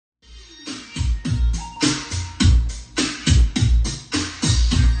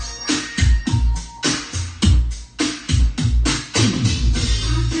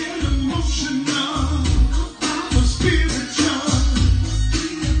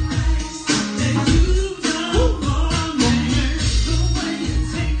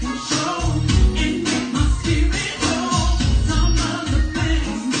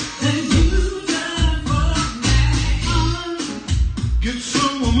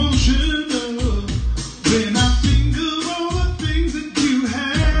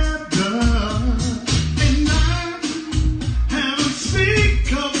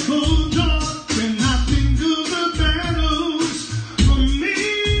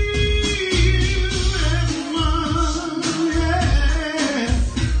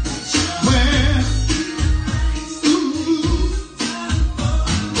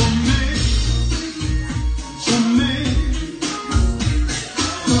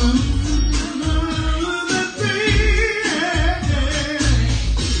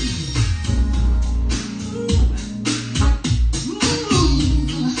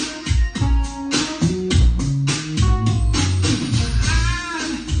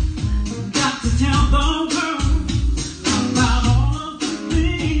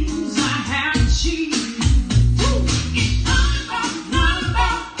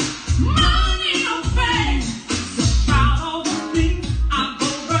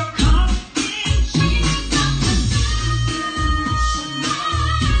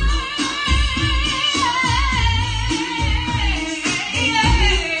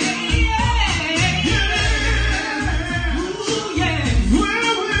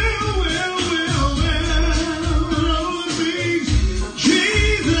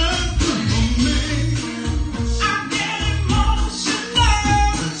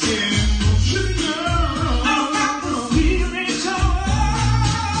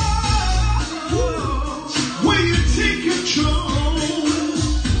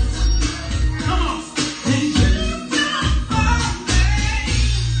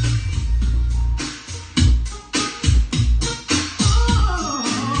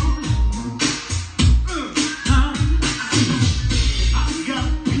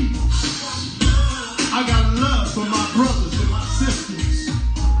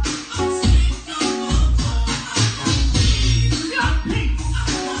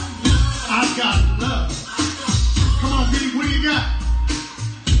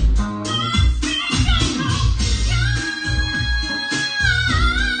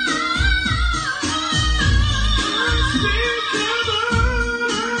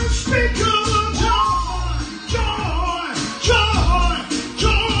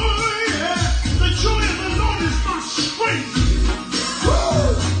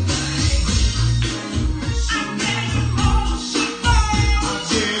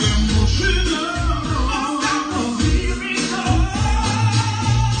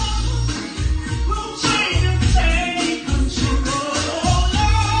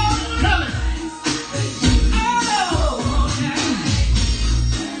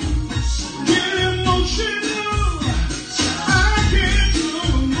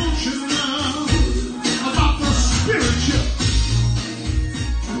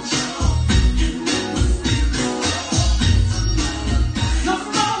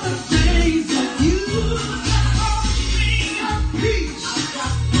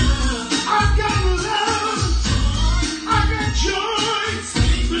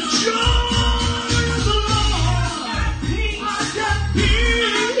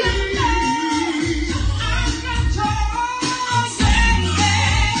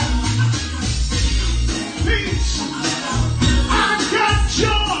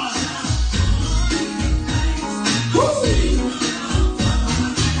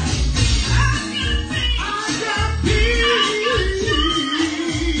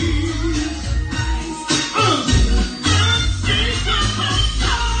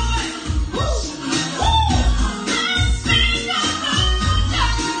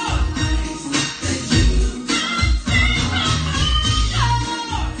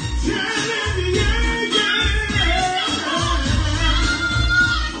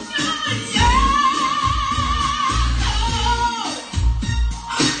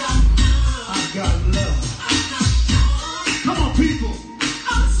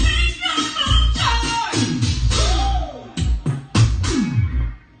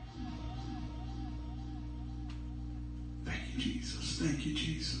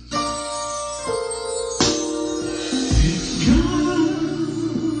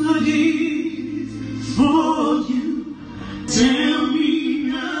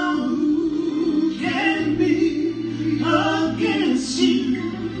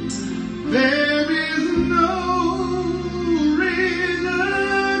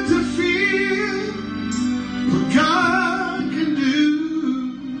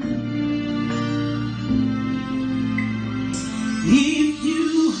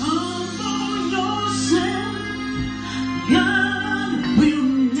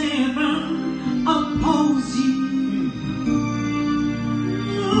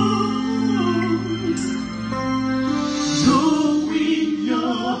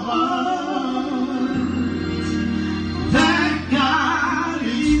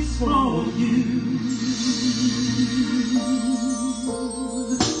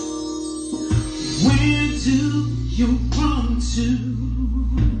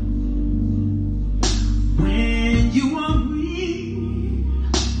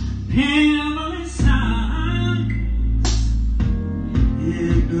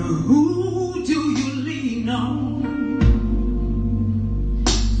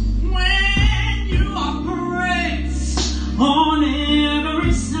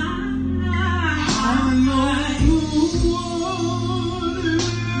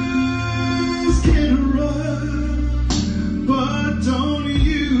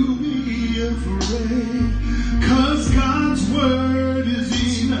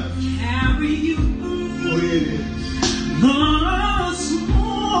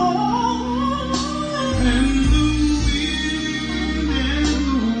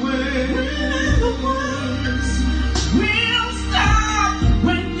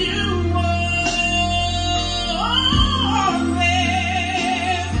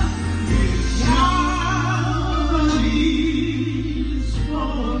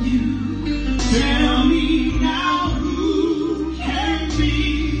Tell me now, who can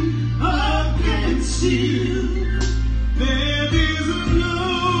be against you? There is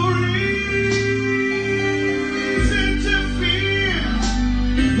no reason to fear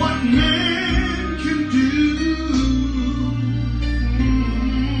what man can do.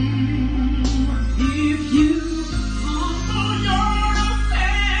 If you humble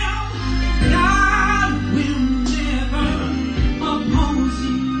yourself, God will never oppose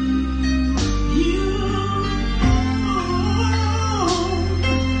you.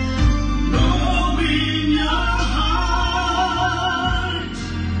 Know in your heart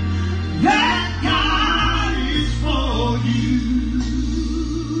that God is for you.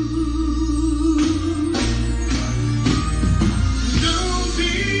 Don't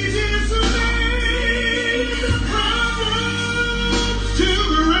be dismayed. The problems to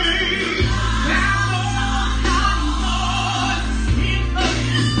raise. Battle not lost in the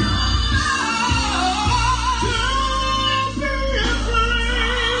Don't be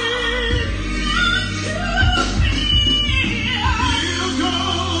afraid. He'll go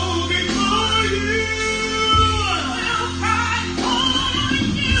before you. He'll fight for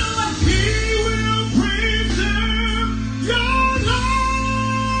you. He will preserve your life.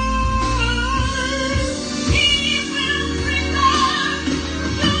 He will preserve your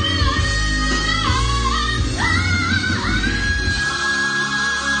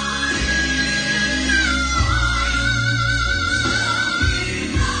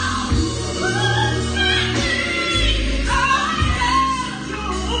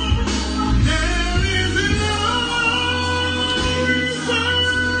There is no reason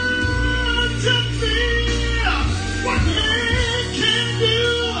to fear what man can do.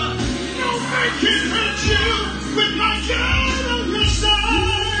 No man can hurt you with my God on your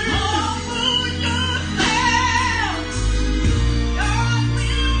side. Humble yourself. God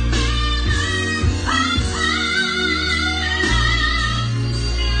will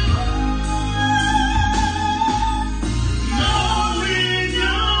Know in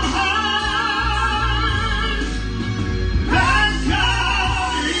your heart that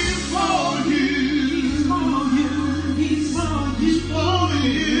God is for you. He's for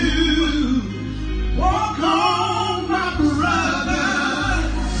you. Walk on, my brother.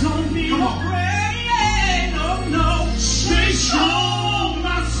 Don't be afraid. No. Stay strong,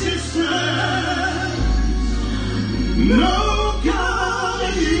 my sister. No,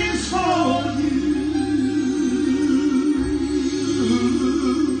 God is for you.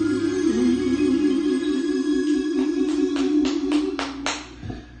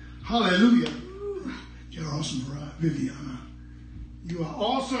 Hallelujah. You're awesome, Viviana. You are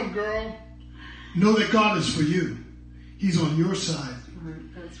awesome, girl. Know that God is for you. He's on your side.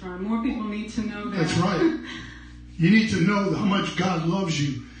 That's right. More people need to know that. That's right. You need to know how much God loves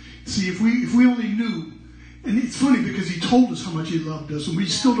you. See, if we only knew, and it's funny because he told us how much he loved us, and we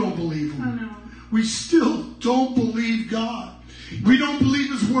still don't believe him. I know. We still don't believe God. We don't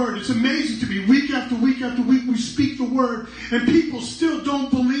believe his word. It's amazing to me. Week after week after week, we speak the word, and people still don't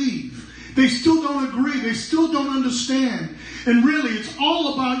believe. They still don't agree. They still don't understand. And really, it's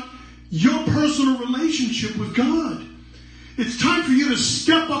all about your personal relationship with God. It's time for you to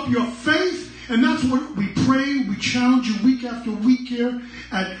step up your faith, and that's what we pray. We challenge you week after week here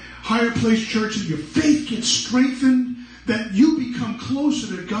at Higher Place Church, that your faith gets strengthened, that you become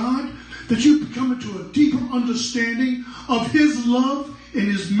closer to God, that you become into a deeper understanding of his love and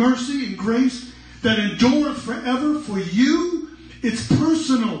his mercy and grace that endureth forever for you. It's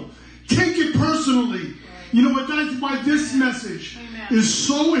personal. Take it personally. You know what? That's why this message is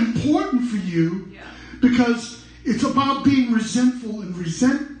so important for you, because it's about being resentful and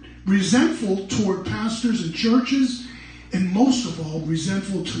resentful toward pastors and churches, and most of all,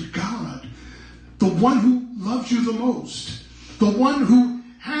 resentful to God, the one who loves you the most, the one who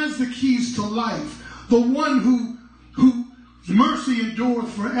has the keys to life, the one whose mercy endureth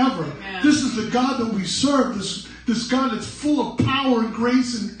forever. Amen. This is the God that we serve, this God that's full of power and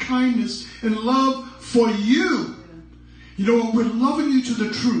grace and kindness and love for you. You know, we're loving you to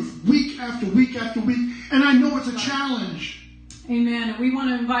the truth week after week after week, and I know it's a challenge. Amen. And we want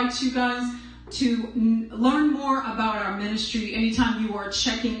to invite you guys to learn more about our ministry. Anytime you are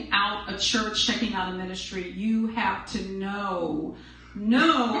checking out a church, checking out a ministry, you have to know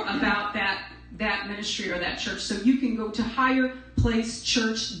about that ministry or that church. So you can go to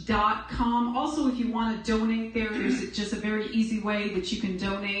higherplacechurch.com. Also, if you want to donate there's just a very easy way that you can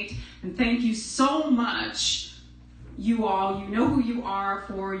donate. And thank you so much. you all. You know who you are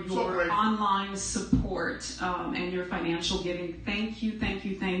for your So online support and your financial giving. Thank you, thank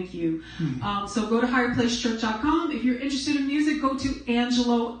you, thank you. So go to higherplacechurch.com. If you're interested in music, go to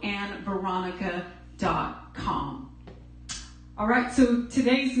angeloandveronica.com. All right, so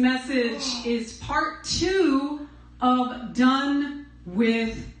today's message is part 2 of Done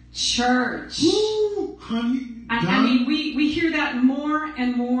with Church. Ooh, honey. I mean, we hear that more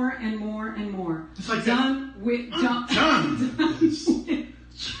and more and more and more. It's like done with done. with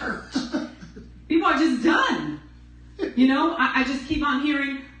church. People are just done. You know, I just keep on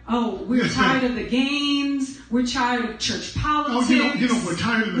hearing, oh, we're tired of the games. We're tired of church politics. Oh, you know, we're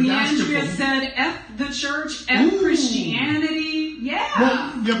tired of the basketball. Leandria said, F the church, F Christianity. Yeah.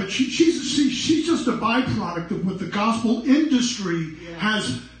 Well, yeah, but she's just a byproduct of what the gospel industry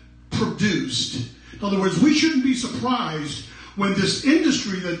has produced. In other words, we shouldn't be surprised when this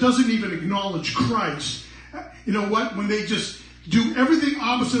industry that doesn't even acknowledge Christ, you know what, when they just do everything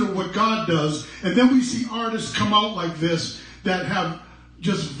opposite of what God does, and then we see artists come out like this that have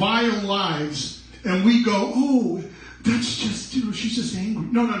just vile lives, and we go, oh, that's just, you know, she's just angry.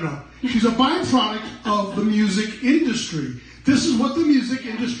 No. She's a byproduct of the music industry. This is what the music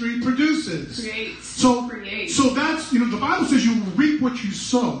industry produces. So that's, you know, the Bible says you will reap what you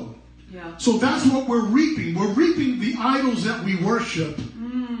sow. Yeah. So that's what we're reaping. We're reaping the idols that we worship.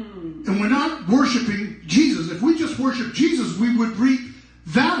 And we're not worshiping Jesus. If we just worship Jesus, we would reap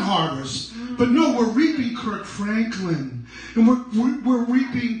that harvest. But no, we're reaping Kirk Franklin. And we're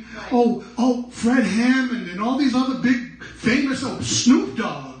reaping, Fred Hammond and all these other big famous, Snoop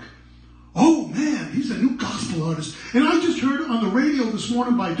Dogg. Oh man, he's a new gospel artist. And I just heard on the radio this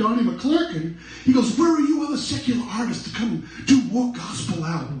morning by Donnie McClurkin, he goes, where are you other secular artists to come do more gospel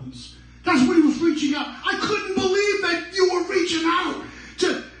albums? That's what he was reaching out. I couldn't believe that you were reaching out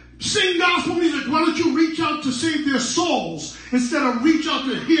to sing gospel music. Why don't you reach out to save their souls instead of reach out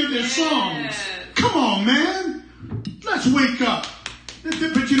to hear their songs? Come on, man. Let's wake up.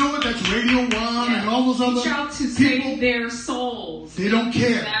 But you know what? That's Radio 1 and all those other people. Reach out to save their souls. They don't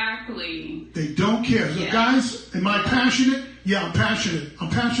care. Exactly. They don't care. So guys, am I passionate? Yeah, I'm passionate. I'm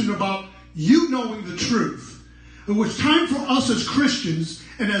passionate about you knowing the truth. It was time for us as Christians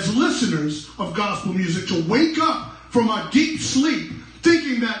and as listeners of gospel music to wake up from our deep sleep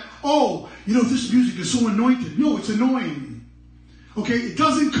thinking that, oh, you know, this music is so anointed. No, it's annoying. Okay, it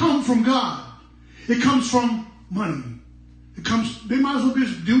doesn't come from God. It comes from money. They might as well be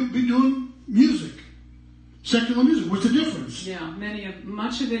doing music. Secular music. What's the difference? Yeah,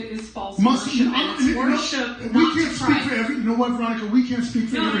 much of it is false worship. And it's worship. We can't speak for every. You know what, Veronica? We can't speak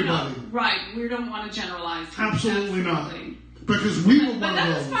for everybody. No. Right. We don't want to generalize. Absolutely not. Because we were one of those. But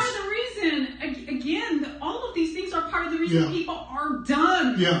that's part of the reason. Again, all of these things are part of the reason people are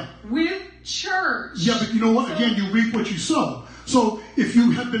done with church. Yeah, but you know what? Again, you reap what you sow. So if you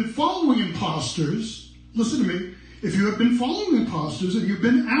have been following imposters, listen to me. If you have been following imposters and you've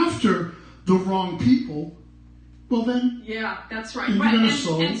been after the wrong people, well then, that's right.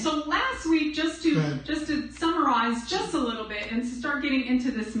 And so last week, just to summarize just a little bit and to start getting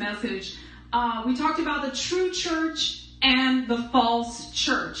into this message, we talked about the true church and the false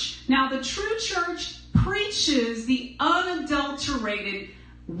church. Now, the true church preaches the unadulterated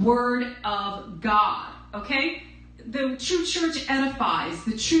word of God. Okay. The true church edifies.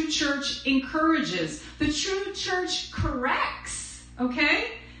 The true church encourages. The true church corrects. Okay?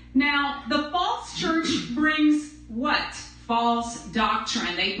 Now, the false church brings what? False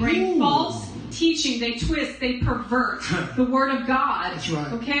doctrine. They bring false teaching. They twist. They pervert the word of God. That's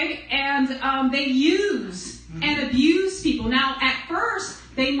right. Okay? And they use and abuse people. Now, at first,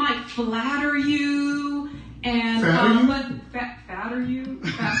 they might flatter you and fatter you?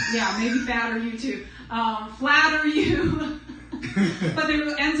 Maybe fatter you too. Flatter you, but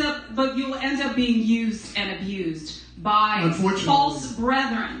you'll end up being used and abused by false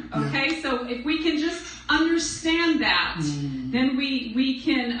brethren. Okay, so if we can just understand that, then we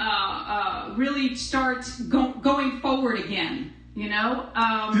can really start going forward again. You know.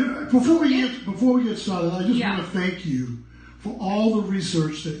 Before we get started, I just want to thank you for all the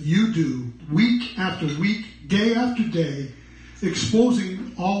research that you do week after week, day after day,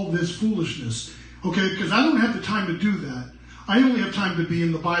 exposing all this foolishness. Okay, because I don't have the time to do that. I only have time to be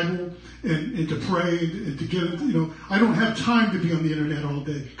in the Bible and to pray and to get, I don't have time to be on the internet all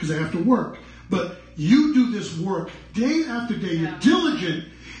day because I have to work. But you do this work day after day. You're diligent.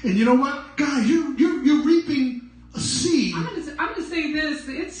 And you know what? Guys, you're reaping a seed. I'm going to say this.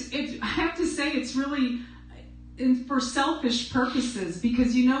 I have to say it's really for selfish purposes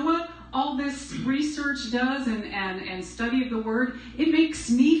because you know what? All this research does and study of the Word, it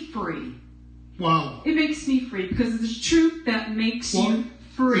makes me free. Wow. It makes me free because it's the truth that makes you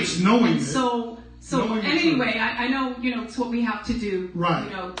free. It's knowing it. So anyway, I know, it's what we have to do, right.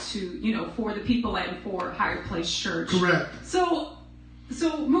 For the people and for Higher Place Church. Correct. So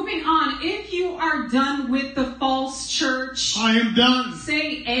moving on, if you are done with the false church, I am done.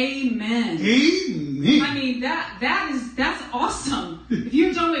 Say amen. Amen. I mean, that's awesome. If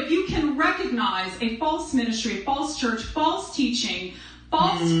you can recognize a false ministry, a false church, false teaching,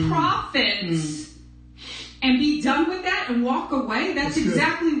 false prophets, and be done with that and walk away, that's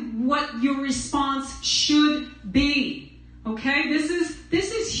exactly what your response should be. Okay? This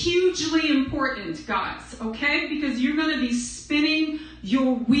is hugely important, guys. Okay? Because you're going to be spinning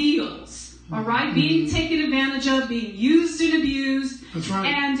your wheels. All right? Being taken advantage of, being used and abused. That's right.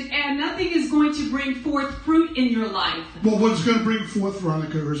 And nothing is going to bring forth fruit in your life. Well, what's going to bring forth,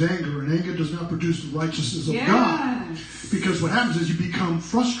 Veronica, is anger. And anger does not produce the righteousness of God. Because what happens is you become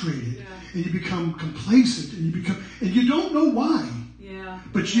frustrated. Yeah. And you become complacent. And you don't know why. Yeah.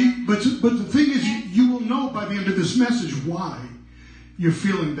 But the thing is, you will know by the end of this message why you're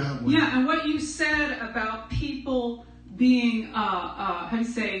feeling that way. Yeah, and what you said about people being,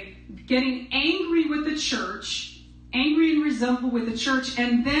 getting angry with the church, angry and resentful with the church,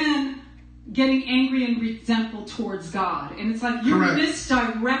 and then getting angry and resentful towards God. And it's like you're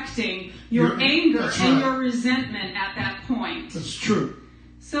misdirecting your anger and your resentment at that point. That's true.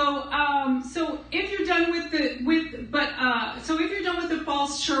 So if you're done with the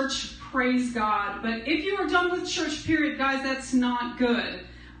false church, praise God. But if you are done with church, period, guys, that's not good.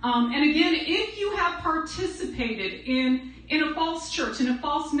 And again, if you have participated in a false church, in a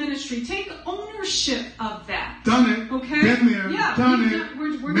false ministry, take ownership of that. Done it. Okay. Been there. Yeah. Done it.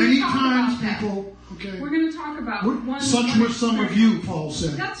 We're many times, people. Okay. We're going to talk about such were some of you, Paul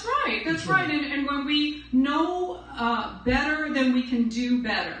said. That's right. That's right. And when we know better, then we can do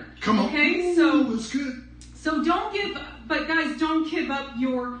better. Come on. Okay. That's good. So don't give up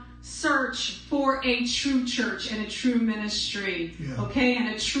your search for a true church and a true ministry. Yeah. Okay, and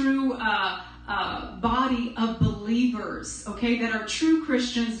a true body of believers. Okay, that are true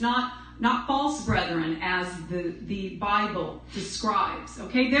Christians, not false brethren, as the Bible describes.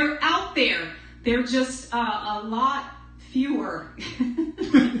 Okay, they're out there. They're just a lot fewer.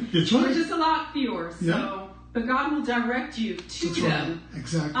 That's right. They're just a lot fewer. So, yeah. But God will direct you to them. Right.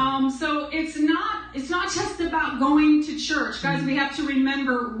 Exactly. So it's not just about going to church, guys. We have to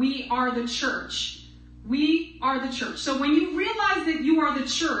remember we are the church. We are the church. So when you realize that you are the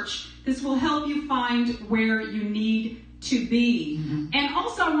church, this will help you find where you need to be. Mm-hmm. And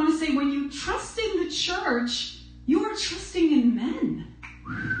also, I want to say, when you trust in the church, you are trusting in men.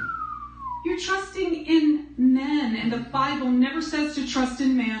 You're trusting in men. And the Bible never says to trust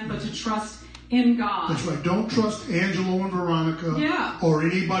in man, but to trust in God. That's right. Don't trust Angelo and Veronica or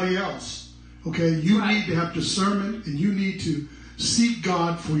anybody else. Okay? You need to have discernment, and you need to seek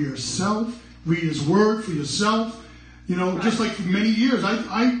God for yourself. Read His Word for yourself. Just like for many years,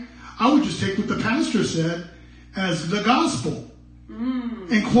 I would just take what the pastor said as the gospel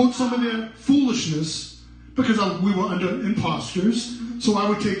and quote some of their foolishness because we were under imposters. Mm-hmm. So I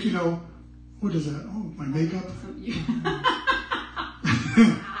would take, what is that? Oh, my makeup.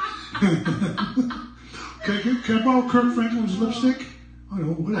 Can I borrow Kirk Franklin's lipstick? Oh,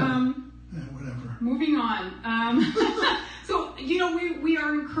 no, whatever. Whatever. Moving on. So, we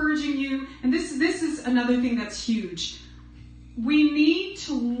are encouraging you, and this is another thing that's huge. We need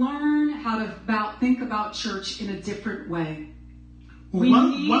to learn how to think about church in a different way. Well,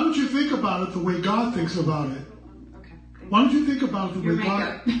 why don't you think about it the way God thinks about it? Okay. Why don't you think about it the way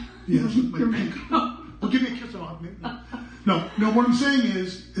God... Yes, your makeup. Well, give me a kiss on me. No, what I'm saying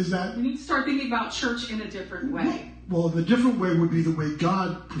is that... We need to start thinking about church in a different way. Well, the different way would be the way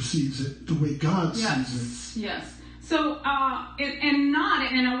God perceives it, the way God sees it. Yes. So, and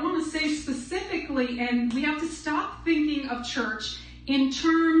I want to say specifically, and we have to stop thinking of church in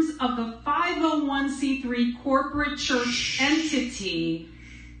terms of the 501c3 corporate church entity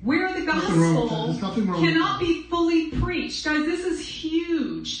where the gospel cannot be fully preached. Guys, this is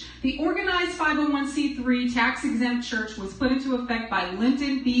huge. The organized 501c3 tax-exempt church was put into effect by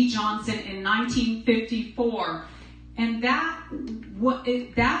Lyndon B. Johnson in 1954. And that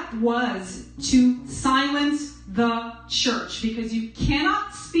was to silence the church, because you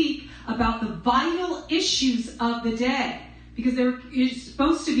cannot speak about the vital issues of the day, because there is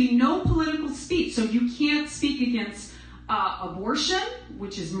supposed to be no political speech. So you can't speak against abortion,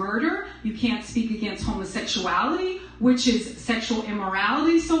 which is murder. You can't speak against homosexuality, which is sexual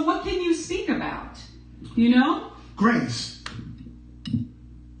immorality. So what can you speak about? Grace.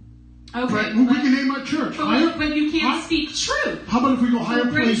 Okay. We can name our church. But you can't speak truth. How about if we go higher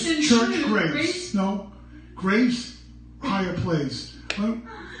Grace place, and church, truth. grace? No. Grace, higher place. Well,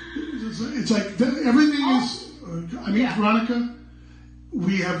 it's like everything is, Veronica,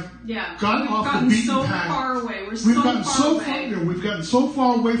 we have gotten off the beaten so path. Far away. We've gotten so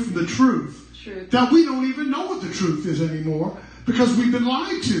far away from the truth that we don't even know what the truth is anymore because we've been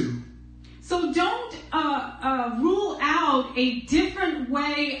lied to. So don't rule out a different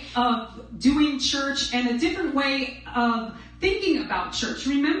way of doing church and a different way of thinking about church.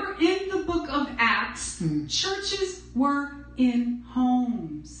 Remember, in the book of Acts, churches were in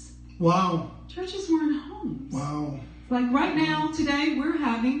homes. Wow. Churches were in homes. Wow. Like right now, today, we're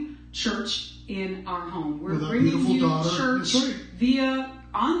having church in our home. We're bringing you church via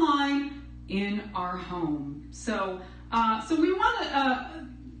online in our home. So we want to.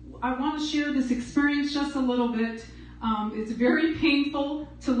 I want to share this experience just a little bit. It's very painful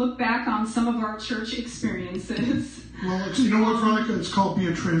to look back on some of our church experiences. Well, you know what, Veronica? It's called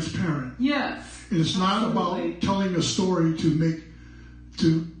being transparent. Yes. And it's not about telling a story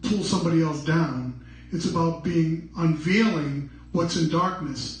to pull somebody else down. It's about unveiling what's in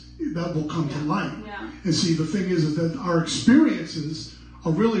darkness that will come to light. Yeah. And see, the thing is that our experiences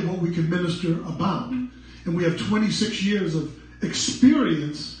are really what we can minister about. And we have 26 years of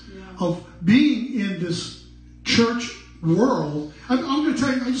experience of being in this church world. I'm going to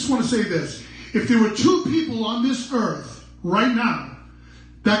tell you, I just want to say this. If there were two people on this earth right now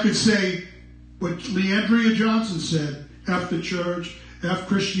that could say what Leandria Johnson said, F the church, F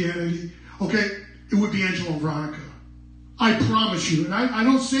Christianity, okay, it would be Angelo Veronica. I promise you. And I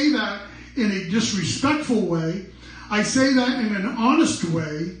don't say that in a disrespectful way. I say that in an honest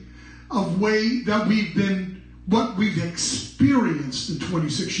way, that what we've experienced in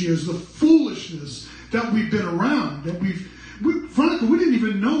 26 years, the foolishness that we've been around, Veronica, we didn't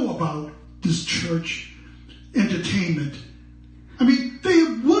even know about this church entertainment. I mean, they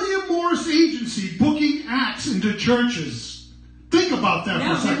have William Morris Agency booking acts into churches. Think about that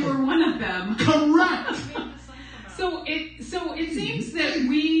for a second. Yeah, we were one of them. Correct. So it seems that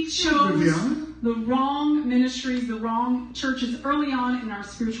we chose the wrong ministries, the wrong churches early on in our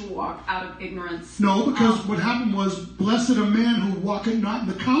spiritual walk out of ignorance. No, because what happened was, blessed a man who walketh not in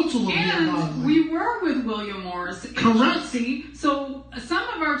the counsel of the ungodly. And we were with William Morris. Correct. So some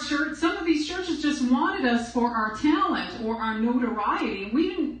of these churches just wanted us for our talent or our notoriety. We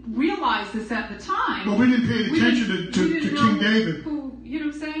didn't realize this at the time. Well, we didn't pay attention to King David. You know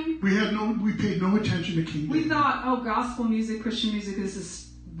what I'm saying? We paid no attention to King David. We thought, gospel music, Christian music, this is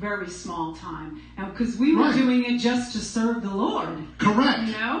very small time, and because we were doing it just to serve the Lord. Correct.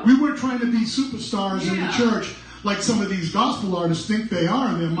 You know? We weren't trying to be superstars in the church like some of these gospel artists think they are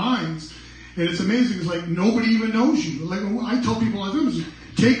in their minds. And it's amazing. It's like nobody even knows you. Like I tell people all the time,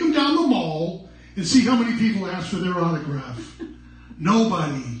 take them down the mall and see how many people ask for their autograph.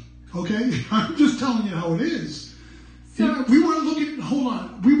 Nobody. Okay? I'm just telling you how it is. So, we weren't looking. Hold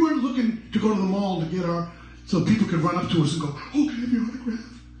on. We weren't looking to go to the mall to get so people could run up to us and go, "Oh, can I have your autograph?"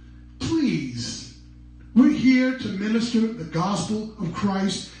 Please. We're here to minister the gospel of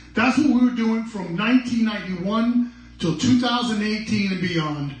Christ. That's what we were doing from 1991 till 2018 and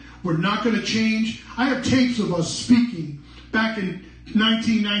beyond. We're not going to change. I have tapes of us speaking back in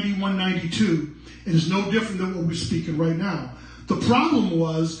 1991, 92. It is no different than what we're speaking right now. The problem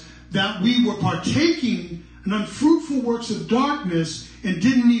was that we were partaking in unfruitful works of darkness and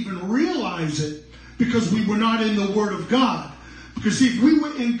didn't even realize it because we were not in the Word of God. Because see, if we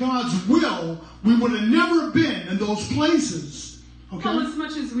were in God's will, we would have never been in those places. Okay? Well, as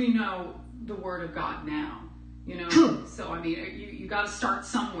much as we know the Word of God now, you know. True. So I mean, you got to start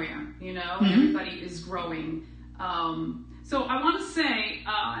somewhere, you know. And everybody is growing. So I want to say,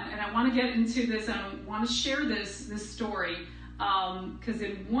 and I want to get into this, and I want to share this story, because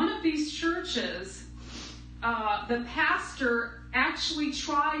in one of these churches, the pastor actually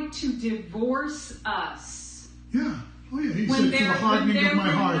tried to divorce us. Yeah. Oh, yeah. He said, for the hardening of my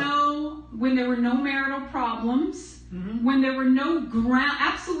heart. When there were no marital problems, when there were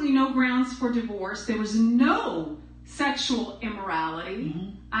absolutely no grounds for divorce, there was no sexual immorality.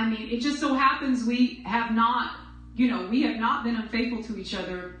 I mean, it just so happens we have not been unfaithful to each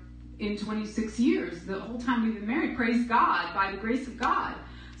other in 26 years. The whole time we've been married, praise God, by the grace of God.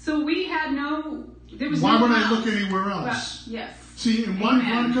 So we had why would I look anywhere else? Yes. See, and why,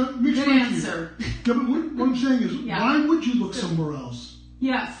 Veronica, good answer. Yeah, but what I'm saying is, why would you look somewhere else?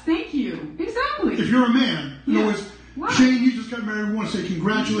 Yes, thank you. Exactly. If you're a man, in other words, right. Shane, you just got married. We want to say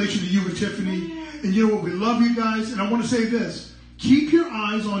congratulations to you and Tiffany. And you know what? We love you guys. And I want to say this. Keep your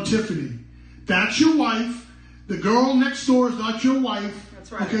eyes on Tiffany. That's your wife. The girl next door is not your wife.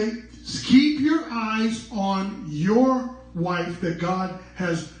 That's right. Okay? keep your eyes on your wife that God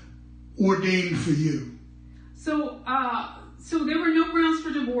has ordained for you. So there were no grounds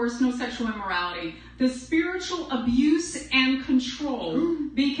for divorce, no sexual immorality. The spiritual abuse and control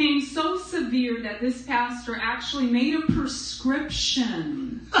became so severe that this pastor actually made a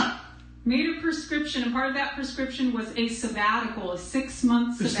prescription. And part of that prescription was a sabbatical, a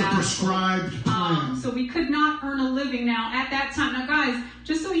 6-month sabbatical. It's the prescribed plan. So we could not earn a living now at that time. Now, guys,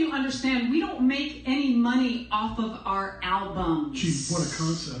 just so you understand, we don't make any money off of our albums. Gee, what a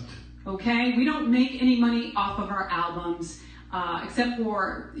concept. Okay? We don't make any money off of our albums. Except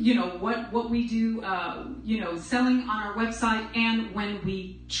for, what we do, selling on our website and when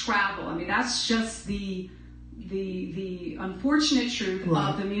we travel. I mean, that's just the unfortunate truth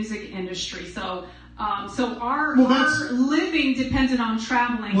of the music industry. So our living depended on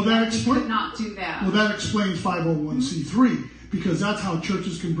traveling. We could not do that. Well, that explains 501c3, because that's how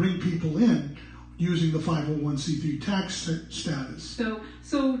churches can bring people in using the 501c3 tax status.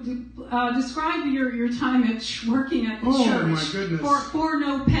 So describe your time working at the church. Oh my goodness! For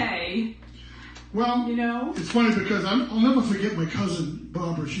no pay. Well, it's funny because I'll never forget my cousin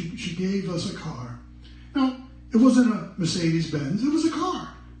Barbara. She gave us a car. Now, it wasn't a Mercedes Benz. It was a car.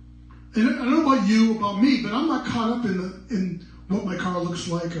 And I don't know about me, but I'm not caught up in what my car looks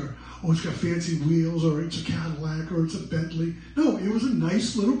like, or it's got fancy wheels, or it's a Cadillac, or it's a Bentley. No, it was a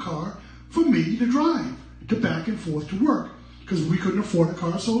nice little car for me to drive to back and forth to work, because we couldn't afford a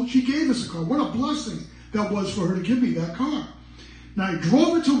car, so she gave us a car. What a blessing that was for her to give me that car. Now, I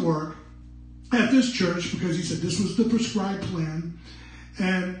drove it to work at this church because he said this was the prescribed plan.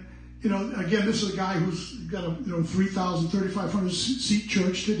 And, again, this is a guy who's got a 3,000, 3,500 seat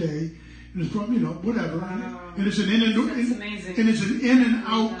church today. And it's from, whatever. And it's an in and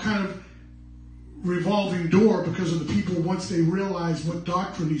out kind of revolving door, because of the people, once they realize what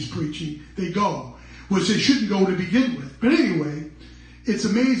doctrine he's preaching, they go, which they shouldn't go to begin with. But anyway, it's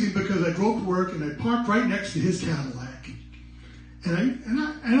amazing because I drove to work and I parked right next to his Cadillac, and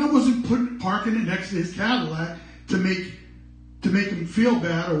I wasn't parking it next to his Cadillac to make him feel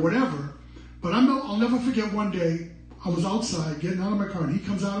bad or whatever. But I'll never forget one day I was outside getting out of my car, and he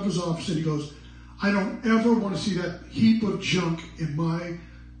comes out of his office and he goes, "I don't ever want to see that heap of junk in my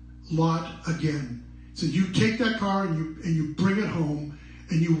lot again." So you take that car and you bring it home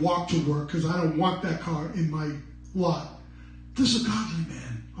and you walk to work, because I don't want that car in my lot. This is a godly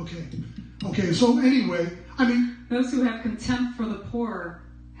man. Okay. So anyway, those who have contempt for the poor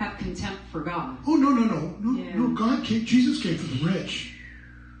have contempt for God. Oh no! God came. Jesus came for the rich.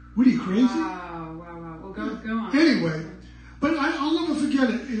 What are you, crazy? Wow. Well, go on. Anyway, but I'll never forget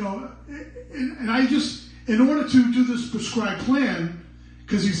it. And I just, in order to do this prescribed plan,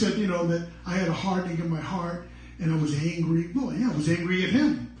 because he said, that I had a hardening in my heart and I was angry. Well, yeah, I was angry at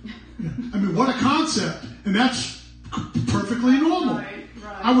him. What a concept. And that's perfectly normal. Right.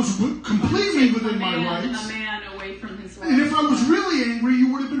 I was completely within my rights. A man away from his wife. And if I was really angry,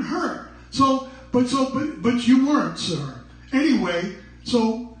 you would have been hurt. But you weren't, sir. Anyway,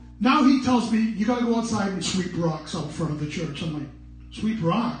 so now he tells me, you got to go outside and sweep rocks out front of the church. I'm like, sweep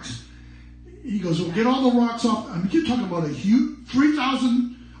rocks? He goes, well, get all the rocks off. You're talking about a huge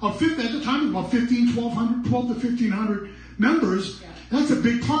 3,000, at the time, about 12 to 1,500 members. Yeah. That's a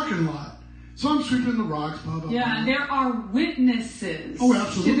big parking lot. So I'm sweeping the rocks, blah, blah, yeah, blah. There are witnesses. Oh,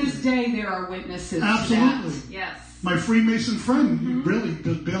 absolutely. To this day, there are witnesses. Absolutely. To that. Yes. My Freemason friend really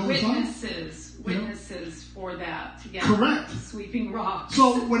just bailed us out. Witnesses for that. Yeah. Correct. Sweeping rocks.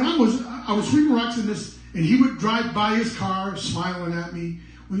 So when I was sweeping rocks and he would drive by his car smiling at me,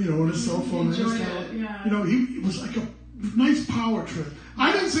 on his cell phone. Enjoyed it, yeah. It was like a nice power trip.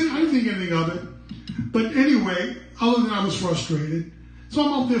 I didn't think anything of it. But anyway, other than I was frustrated. So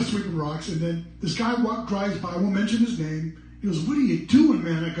I'm out there sweeping rocks, and then this guy drives by. I won't mention his name. He goes, "What are you doing,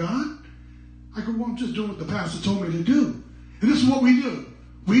 man of God?" I go, "Well, I'm just doing what the pastor told me to do." And this is what we do.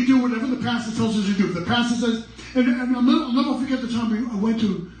 We do whatever the pastor tells us to do. If the pastor says, and I'll never forget the time I went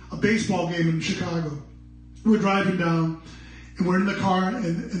to a baseball game in Chicago. We're driving down, and we're in the car,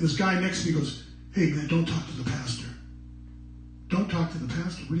 and this guy next to me goes, "Hey, man, don't talk to the pastor." "Don't talk to the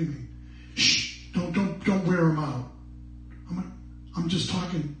pastor? What do you mean?" "Shh, don't wear him out." I'm just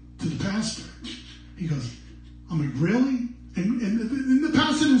talking to the pastor. He goes, I'm like, really? And the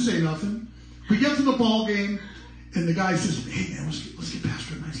pastor didn't say nothing. We get to the ball game, and the guy says, "Hey, man, let's get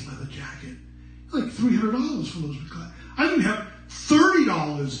Pastor a nice leather jacket." Like $300 for those. I didn't have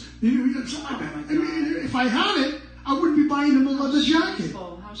 $30. If I had it, I wouldn't be buying him a leather jacket.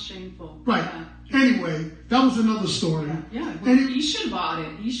 How shameful. Right. Yeah. Anyway, that was another story. Yeah. Well, he should have bought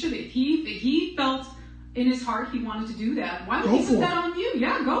it. He should have. He felt in his heart he wanted to do that. Why would he put that on you?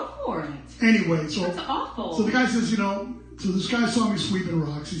 Yeah, go for it. Anyway, so that's awful. So the guy says, so this guy saw me sweeping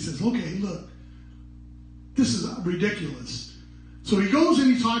rocks. He says, okay, look, this is ridiculous. So he goes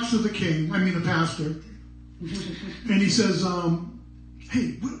and he talks to the pastor, and he says,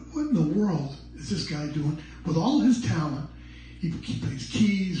 hey, what in the world is this guy doing with all his talent? He plays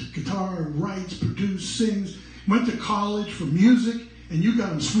keys, guitar, writes, produces, sings, went to college for music, and you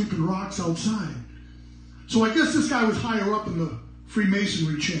got him sweeping rocks outside. So I guess this guy was higher up in the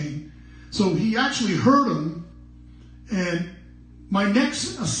Freemasonry chain. So he actually heard him, and my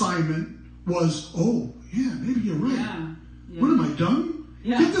next assignment was, oh, yeah, maybe you're right. Yeah. What am I, dumb?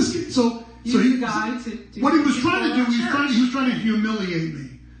 Yeah. Get this kid. So he, what he was trying to do, he was trying to humiliate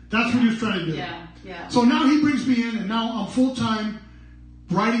me. That's what he was trying to do. Yeah. Yeah. So now he brings me in, and now I'm full-time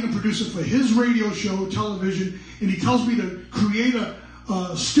writing and producing for his radio show, television, and he tells me to create a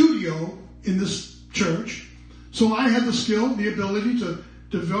studio in this church. So I had the skill, the ability to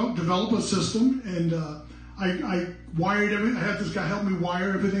develop a system, and I wired everything. I had this guy help me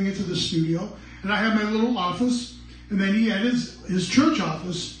wire everything into the studio, and I had my little office, and then he had his church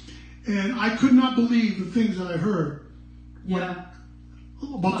office, and I could not believe the things that I heard. Yeah.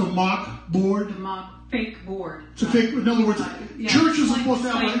 About the mock board. The mock fake board. It's a fake. In other words, churches are supposed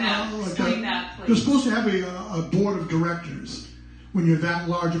to have they're supposed to have a board of directors when you're that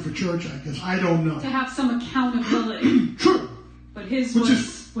large of a church. I guess I don't know. To have some accountability. True. But his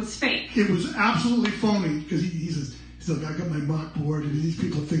was fake. It was absolutely phony because he says I got my mock board and these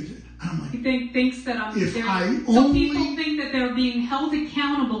people think that. I'm like, he thinks that I'm. So people think that they're being held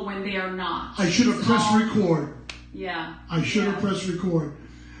accountable when they are not. I should have pressed record. Yeah. I should have pressed record.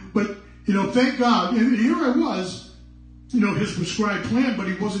 But, thank God. And here I was, his prescribed plan, but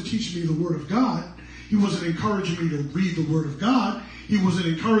he wasn't teaching me the Word of God. He wasn't encouraging me to read the Word of God. He wasn't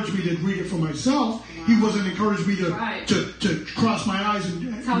encouraging me to read it for myself. Wow. He wasn't encouraging me to cross my eyes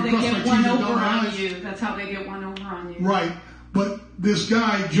and That's how they get one over on you. That's how they get one over on you. Right. But this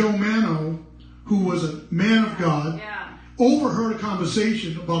guy, Joe Mano, who was a man of God, overheard a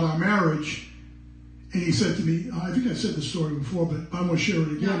conversation about our marriage. And he said to me, I think I said the story before, but I'm going to share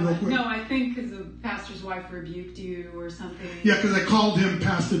it again real quick. No, I think because the pastor's wife rebuked you or something. Yeah, because I called him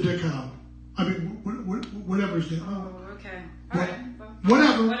Pastor Dick Howe. I mean, whatever his name. Oh, okay. All right.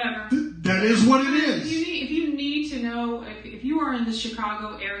 Whatever. That is what it is. If you need to know, if you are in the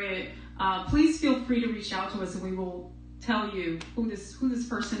Chicago area, please feel free to reach out to us and we will tell you who this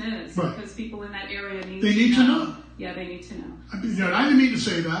person is. Right. Because people in that area need to know. Yeah, they need to know. I didn't mean to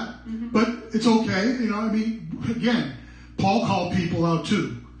say that, but it's okay. Again, Paul called people out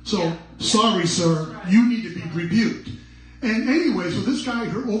too. So, sorry, sir, you need to be rebuked. And anyway, so this guy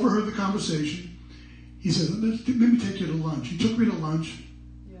overheard the conversation. He said, let me take you to lunch. He took me to lunch.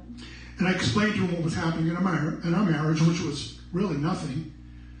 Yeah. And I explained to him what was happening in our marriage, which was really nothing.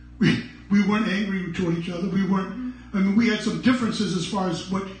 We weren't angry toward each other. We had some differences as far as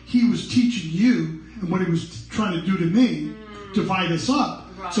what he was teaching you and what he was trying to do to me, divide us up.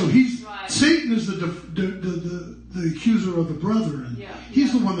 Right. So Satan is the accuser of the brethren. Yeah.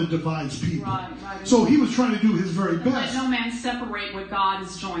 He's the one that divides people. Right. So he was trying to do his very best. Let no man separate what God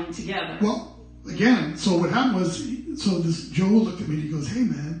has joined together. Well, again, so what happened was, this Joe looked at me and he goes, hey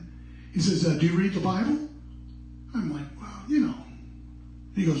man, he says, do you read the Bible? I'm like, well,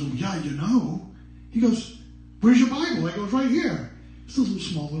 He goes, well, yeah, He goes, where's your Bible? I goes, right here. It's a little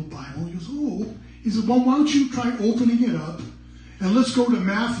small little Bible. He goes, oh. He said, well, why don't you try opening it up and let's go to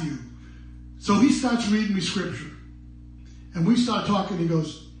Matthew. So he starts reading me scripture. And we start talking. He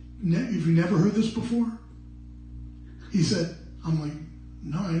goes, have you never heard this before? He said, I'm like,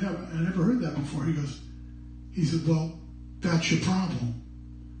 no, I never heard that before. He said, well, that's your problem.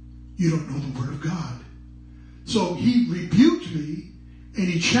 You don't know the Word of God. So he rebuked me and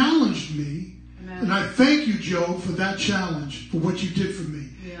he challenged me. Amen. And I thank you, Joe, for that challenge, for what you did for me.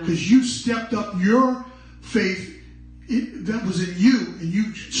 Because you stepped up your faith that was in you, and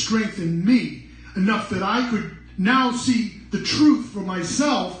you strengthened me enough that I could now see the truth for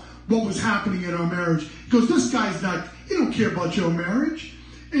myself, what was happening in our marriage. Because this guy's he don't care about your marriage.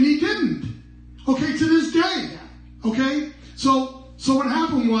 And he didn't. Okay, to this day. Okay? So what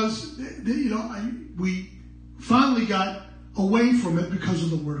happened was, we finally got away from it because of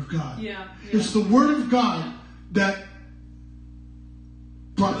the Word of God. Yeah. It's the Word of God that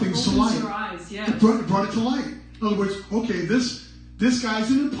brought things to light. Your eyes, yes. Brought it to light. In other words, okay, this guy's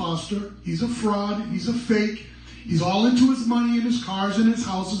an imposter. He's a fraud. He's a fake. He's all into his money and his cars and his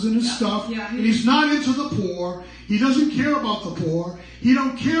houses and his stuff. Yeah, and he's not into the poor. He doesn't care about the poor. He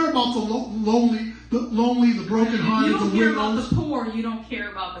don't care about the lonely, the lonely, the brokenhearted, the widows. You don't care about the poor. You don't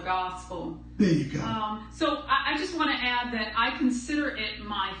care about the gospel. There you go. So I just want to add that I consider it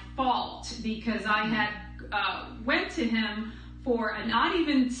my fault because I had went to him for not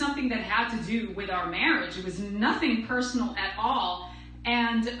even something that had to do with our marriage. It was nothing personal at all.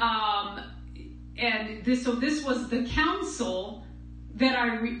 And this was the counsel that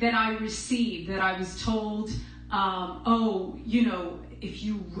I received, that I was told, if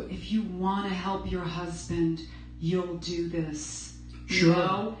you want to help your husband, you'll do this. Sure. You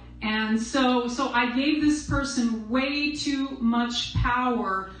know? And so I gave this person way too much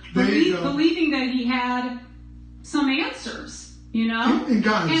power, believing that he had some answers, you know? And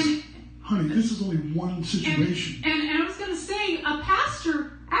guys, honey, this is only one situation. And I was going to say, a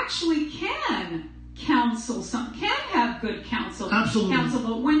pastor actually can counsel can have good counsel. Absolutely.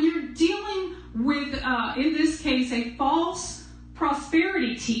 But when you're dealing with, in this case, a false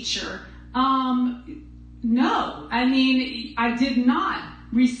prosperity teacher, no. I mean, I did not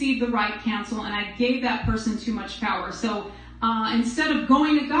receive the right counsel, and I gave that person too much power. So instead of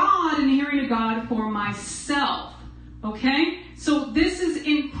going to God and hearing to God for myself, okay? So this is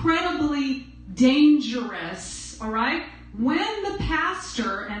incredibly dangerous, all right? When the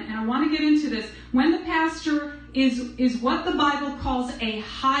pastor, and I want to get into this, when the pastor is what the Bible calls a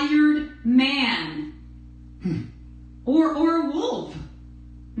hired man, or a wolf,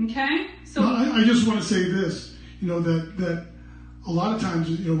 okay? So I just want to say this, that a lot of times,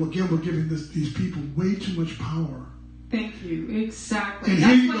 again, we're giving these people way too much power. Thank you. Exactly. And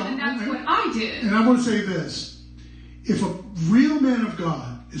that's what I did. And I want to say this. If a real man of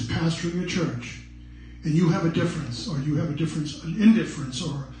God is pastoring a church, and you have a difference, or you have an indifference,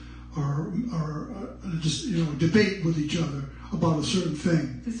 or just a debate with each other about a certain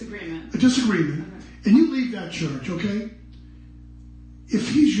thing, a disagreement, okay. And you leave that church, okay? If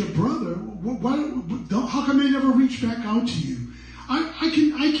he's your brother, how come they never reach back out to you?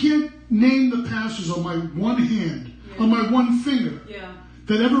 I can't name the pastors on my one hand, on my one finger,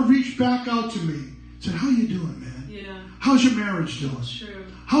 that ever reached back out to me, said, "How you doing, man? Yeah. How's your marriage doing? True.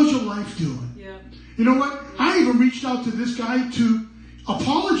 How's your life doing?" Yeah. You know what? I even reached out to this guy to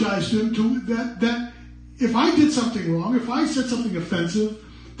apologize to him that if I did something wrong, if I said something offensive,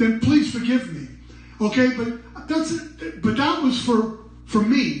 then please forgive me. Okay, but that was for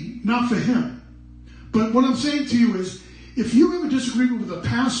me, not for him. But what I'm saying to you is, if you have a disagreement with a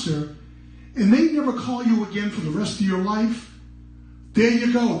pastor and they never call you again for the rest of your life, there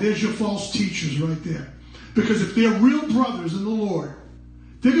you go. There's your false teachers right there. Because if they're real brothers in the Lord,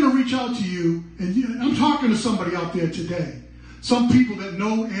 they're going to reach out to you. And I'm talking to somebody out there today. Some people that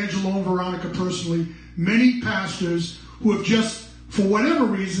know Angelo and Veronica personally, many pastors who have just, for whatever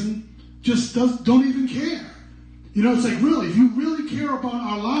reason, just don't even care. It's like, really, if you really care about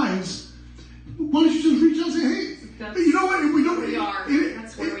our lives, why don't you just reach out and say, hey, you know what? We don't.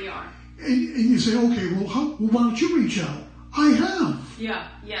 That's where we are. And you say, okay, well, why don't you reach out? I have. Yeah.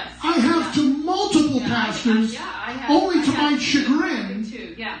 Yes. I have to multiple pastors. I have, only to my chagrin.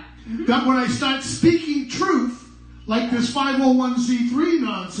 Too. Yeah. Mm-hmm. That when I start speaking truth, like this 501c3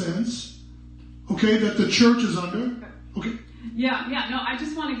 nonsense, okay, that the church is under. Okay. Yeah. No, I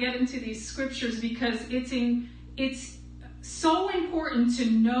just want to get into these scriptures because it's so important to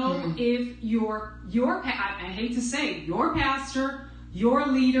know if your I hate to say your pastor, your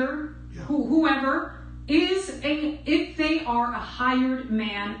leader, whoever if they are a hired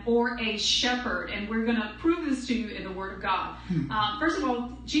man or a shepherd, and we're going to prove this to you in the Word of God. First of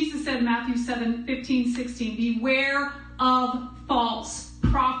all, Jesus said in Matthew 7:15-16, beware of false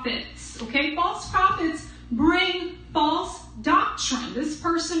prophets. Okay, false prophets bring false doctrine. This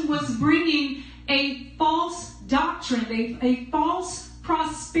person was bringing a false doctrine, a false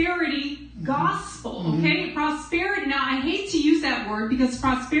prosperity gospel. Okay, prosperity. Now, I hate to use that word because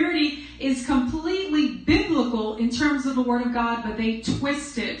prosperity is completely biblical in terms of the Word of God, but they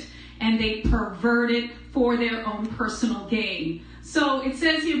twist it and they pervert it for their own personal gain. So it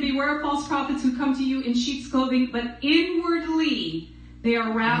says here, beware of false prophets who come to you in sheep's clothing, but inwardly they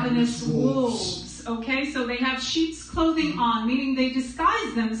are ravenous wolves. Okay, so they have sheep's clothing on, meaning they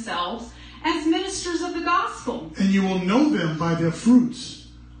disguise themselves as ministers of the gospel. And you will know them by their fruits,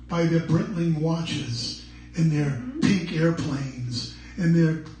 by their Breitling watches, and their pink airplanes, and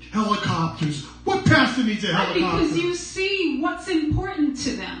their helicopters. What pastor needs a helicopter? Because you see what's important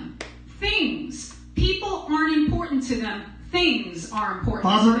to them. Things. People aren't important to them. Things are important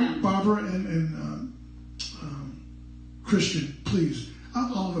to them. Barbara and Christian, please.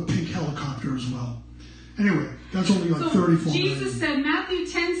 I'll have a pink helicopter as well. Anyway, that's only like 34 Jesus said, Matthew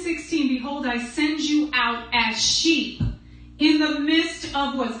 10:16, behold, I send you out as sheep in the midst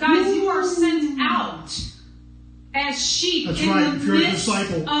of wolves. Guys, you are sent out as sheep That's in right. the If you're a midst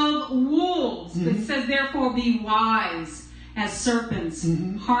disciple. of wolves. It says, therefore, be wise as serpents,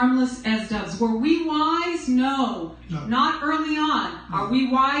 harmless as doves. Were we wise? No. Not early on. Are we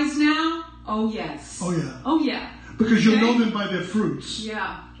wise now? Oh, yes. Oh, yeah. Oh, yeah. Because you'll know them by their fruits.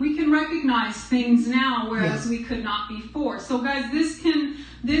 Yeah. We can recognize things now, whereas we could not before. So, guys,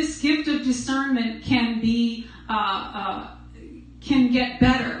 this gift of discernment can be, can get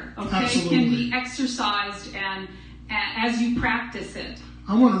better, okay? Absolutely. Can be exercised and as you practice it.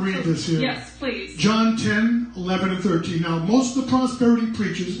 I want to read this here. Yes, please. John 10, 11, and 13. Now, most of the prosperity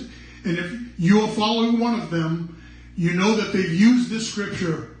preachers, and if you are following one of them, you know that they've used this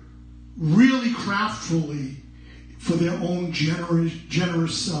scripture really craftfully for their own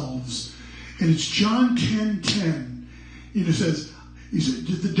generous selves. And it's John 10:10. It says,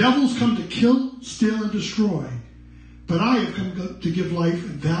 the devils come to kill, steal, and destroy. But I have come to give life,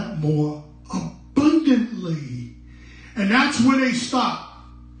 and that more abundantly. And that's where they stop.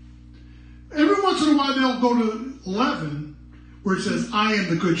 Every once in a while they'll go to 11, where it says, I am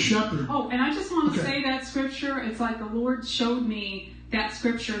the good shepherd. Oh, and I just want to say that scripture, it's like the Lord showed me that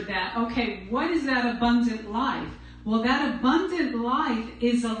scripture that, okay, what is that abundant life? Well, that abundant life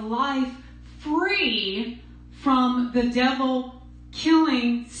is a life free from the devil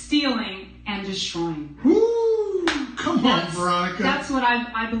killing, stealing, and destroying. Woo! Come on, Veronica. That's what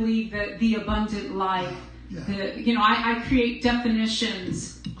I believe that the abundant life. Yeah. I create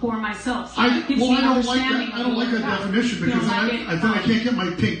definitions for myself. So I don't like that definition because then I can't get my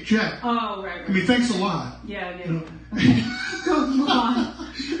pink jet. Oh, right. I mean, thanks a lot. Yeah. Okay. Go move on.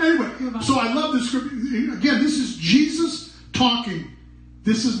 Anyway, so I love this scripture. Again, this is Jesus talking.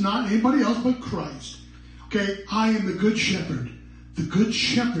 This is not anybody else but Christ. Okay, I am the good shepherd. The good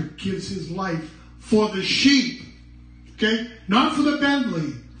shepherd gives his life for the sheep. Okay, not for the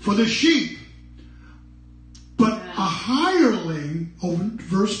Bentley, for the sheep. But a hireling,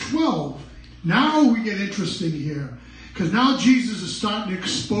 verse 12. Now we get interesting here. Because now Jesus is starting to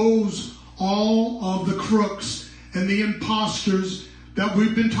expose all of the crooks and the imposters that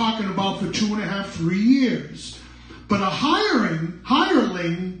we've been talking about for 2.5, 3 years. But a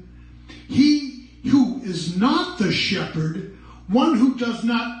hireling, he who is not the shepherd, one who does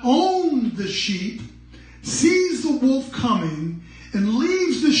not own the sheep, sees the wolf coming and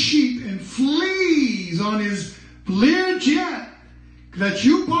leaves the sheep and flees on his Learjet that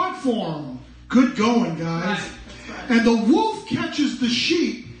you bought for him. Good going, guys. Right. And the wolf catches the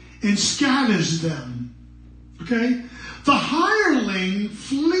sheep and scatters them. Okay? The hireling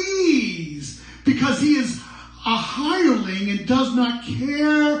flees because he is a hireling and does not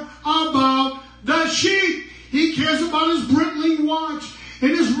care about the sheep. He cares about his Breitling watch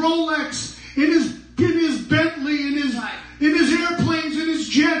and his Rolex and his Bentley and his airplanes and his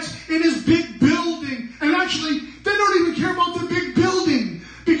jets and his big building. And actually, they don't even care about the big building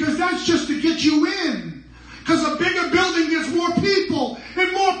because that's just to get you in. Because a bigger building gets more people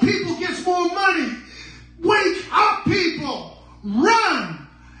and more people gets more money. Wake up, people. Run.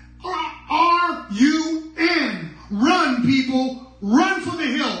 R-U-N. Run, people. Run for the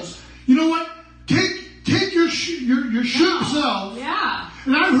hills. You know what? Take your sheep self. Yeah.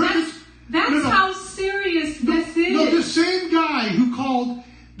 And I've heard That's how serious this is. No, the same guy who called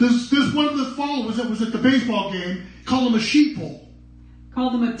this one of the followers that was at the baseball game, called him a sheeple.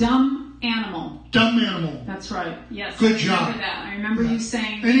 Called him a dumb animal. Dumb animal. That's right. Yes. Good I job. remember that. I remember you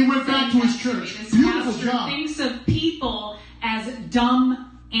saying. And he went back to his church. This Beautiful pastor job. thinks of people as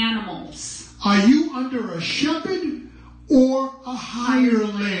dumb animals. Are you under a shepherd or a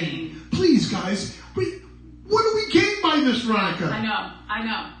hireling? Please, guys. What do we gain by this, Veronica? I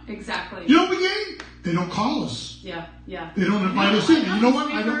know. Exactly. You know what we gain? They don't call us. Yeah. They don't invite us in. You know what?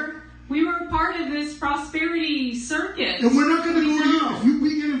 We were a part of this prosperity circuit. And we're not going to go in. If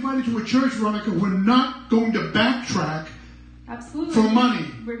we get invited to a church, Veronica, we're not going to backtrack. Absolutely. For money.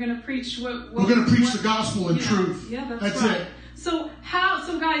 We're going to preach we're going to preach the gospel and truth. Yeah, that's right. It. So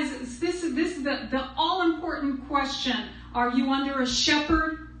guys, this is the all-important question. Are you under a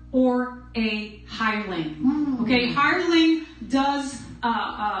shepherd or a hireling? Okay, hireling does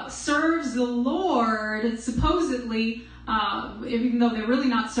serves the Lord, supposedly, even though they're really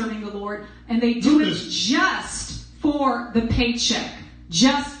not serving the Lord, and they do it just for the paycheck,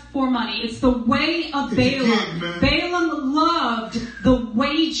 just for money. It's the way of Balaam. Balaam loved the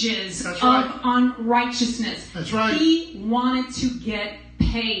wages of unrighteousness. That's right. He wanted to get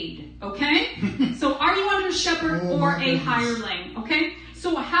paid. Okay? So are you under a shepherd or a hireling? Okay?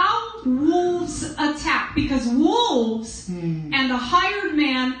 So how wolves attack? Because wolves and the hired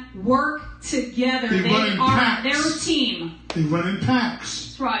man work together. They run in packs. They're a team. They run in packs.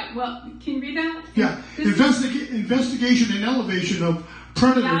 That's right. Well, can you read that? Yeah. Investigation and elevation of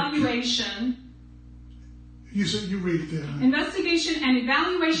predator. Evaluation. You read it there. Investigation and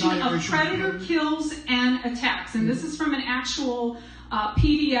evaluation of predator kills and attacks. And this is from an actual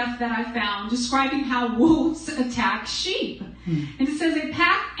PDF that I found describing how wolves attack sheep. And it says a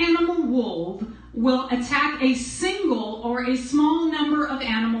pack animal wolf will attack a single or a small number of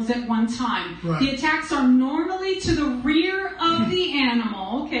animals at one time. Right. The attacks are normally to the rear of the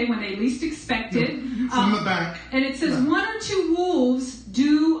animal, okay, when they least expect it. From the back. And it says one or two wolves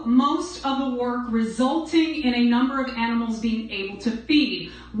do most of the work, resulting in a number of animals being able to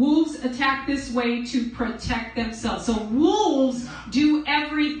feed. Wolves attack this way to protect themselves. So wolves do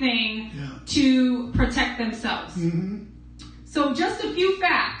everything to protect themselves. Mm-hmm. So just a few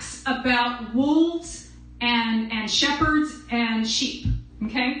facts about wolves and shepherds and sheep.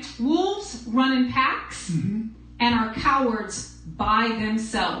 Okay? Wolves run in packs and are cowards by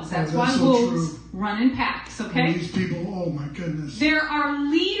themselves. That's why wolves run in packs. Okay? And these people, oh my goodness. There are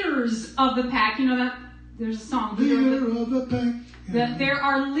leaders of the pack. You know that there's a song. Leader of the pack. That there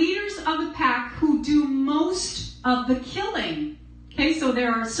are leaders of the pack who do most of the killing. Okay, so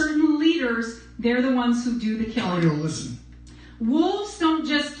there are certain leaders. They're the ones who do the killing. Oh, listen. Wolves don't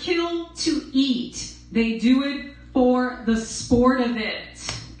just kill to eat. They do it for the sport of it.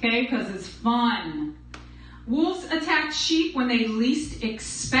 Okay, because it's fun. Wolves attack sheep when they least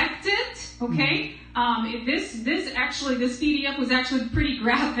expect it. Okay, this PDF was actually pretty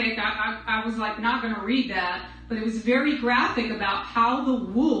graphic. I was like not going to read that, but it was very graphic about how the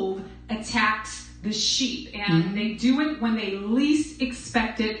wolf attacks the sheep, and they do it when they least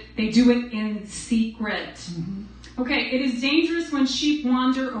expect it. They do it in secret. Okay, it is dangerous when sheep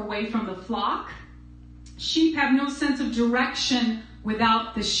wander away from the flock. Sheep have no sense of direction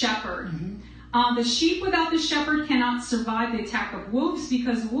without the shepherd. The sheep without the shepherd cannot survive the attack of wolves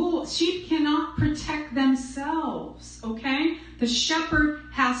because sheep cannot protect themselves. Okay? The shepherd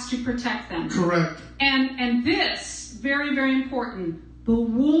has to protect them. Correct. And this, very, very important, the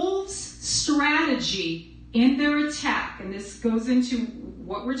wolves' strategy in their attack, and this goes into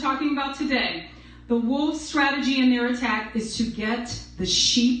what we're talking about today, the wolves' strategy in their attack is to get the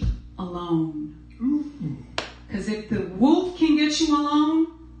sheep alone. Because if the wolf can get you alone,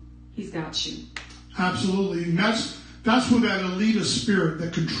 he's got you. Absolutely. And that's where that elitist spirit,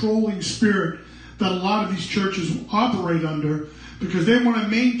 that controlling spirit that a lot of these churches operate under, because they want to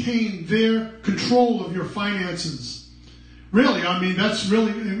maintain their control of your finances. Really, I mean, that's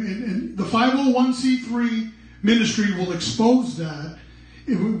really, and the 501c3 ministry will expose that.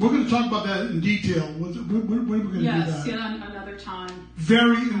 We're going to talk about that in detail. When are we going to do that? Yes, another time.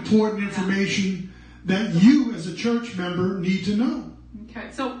 Very important information that you as a church member need to know. Okay,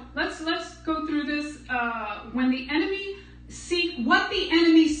 so let's go through this. What the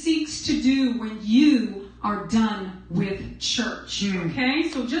enemy seeks to do when you are done with church. Okay,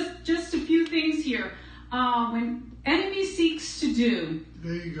 so just a few things here. When enemy seeks to do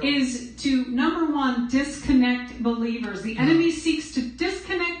is to, number one, disconnect believers. The enemy seeks to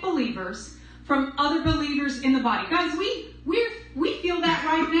disconnect believers from other believers in the body. Guys, we feel that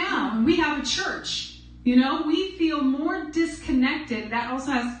right now, and we have a church. You know, we feel more disconnected. That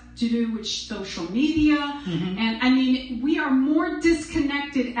also has to do with social media. And I mean, we are more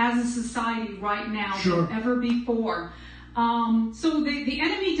disconnected as a society right now than ever before. So the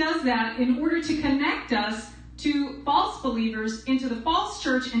enemy does that in order to connect us to false believers, into the false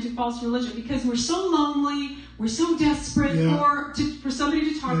church, and to false religion, because we're so lonely, we're so desperate for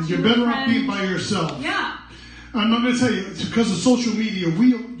somebody to talk to. You're better off being by yourself. Yeah. I'm going to tell you, it's because of social media,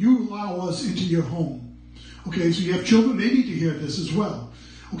 you allow us into your home. Okay, so you have children, they need to hear this as well.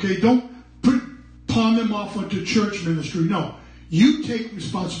 Okay, don't pawn them off onto church ministry. No, you take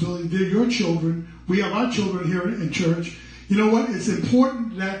responsibility. They're your children. We have our children here in church. You know what? It's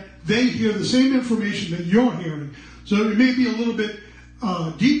important that they hear the same information that you're hearing. So it may be a little bit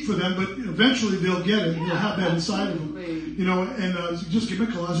deep for them, but eventually they'll get it. They'll have that inside of them. You know, and just give them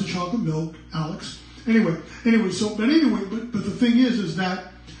a glass of chocolate milk, Alex. Anyway, but the thing is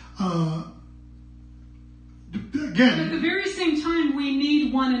that again, but at the very same time, we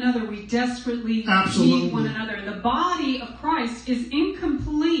need one another. We desperately need one another. And the body of Christ is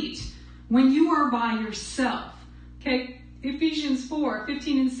incomplete when you are by yourself. Okay, Ephesians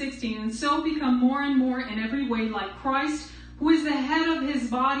 4:15 and 16. And so become more and more in every way like Christ, who is the head of his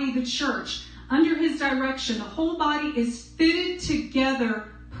body, the church. Under his direction, the whole body is fitted together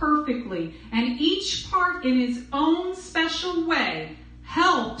perfectly, and each part in its own special way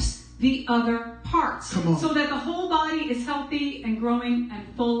helps the other parts. Come on. So that the whole body is healthy and growing and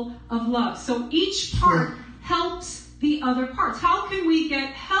full of love. So each part helps the other parts. How can we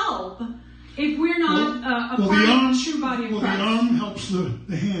get help if we're not a part of the true body of Christ? The arm helps the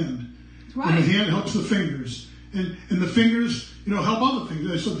hand. Right. And the hand helps the fingers. And the fingers, help other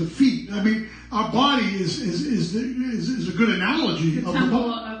things. So the feet. I mean, our body is a good analogy the of temple the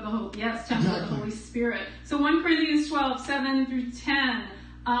body. of the Holy, temple Exactly. of the Holy Spirit. So 1 Corinthians 12, 7 through 10.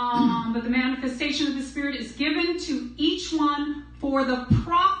 But the manifestation of the Spirit is given to each one for the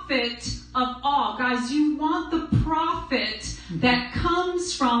profit of all. Guys, you want the profit that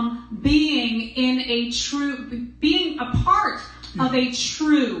comes from being being a part of a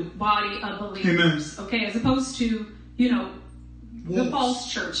true body of believers. Amen. Okay, as opposed to, the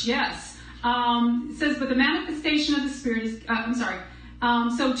false church. Yes. It says, but the manifestation of the Spirit is,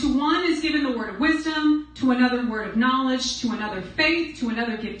 so to one is given the word of wisdom, to another word of knowledge, to another faith, to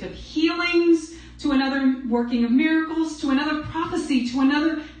another gift of healings, to another working of miracles, to another prophecy, to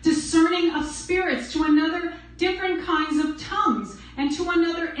another discerning of spirits, to another different kinds of tongues, and to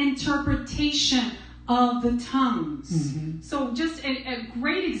another interpretation of the tongues. Mm-hmm. So just a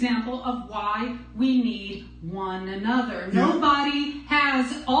great example of why we need one another. Yeah. Nobody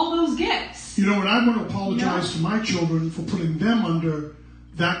has all those gifts. And I want to apologize to my children for putting them under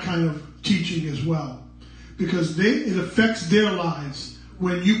that kind of teaching as well. Because it affects their lives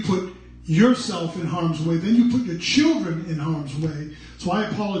when you put yourself in harm's way. Then you put your children in harm's way. So I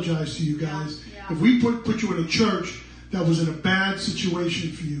apologize to you guys. Yeah. If we put you in a church that was in a bad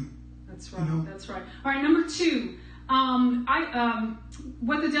situation for you. That's right. That's right. All right, number 2.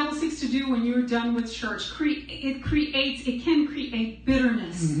 What the devil seeks to do when you're done with church, it can create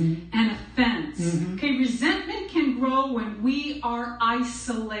bitterness mm-hmm. and offense. Mm-hmm. Okay, resentment can grow when we are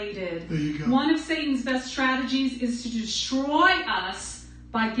isolated. There you go. One of Satan's best strategies is to destroy us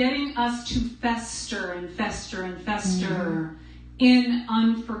by getting us to fester and fester and fester mm-hmm. in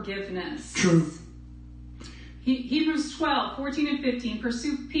unforgiveness. True. Hebrews 12, 14 and 15.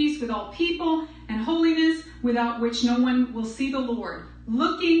 Pursue peace with all people and holiness, without which no one will see the Lord.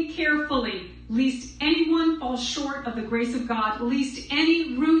 Looking carefully, lest anyone fall short of the grace of God, lest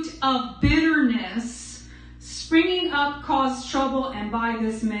any root of bitterness springing up cause trouble, and by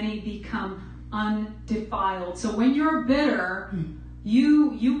this many become undefiled. So when you're bitter,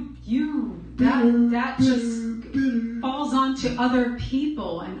 that just falls onto other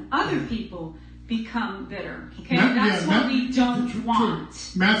people, and other people become bitter. Okay, that's what we don't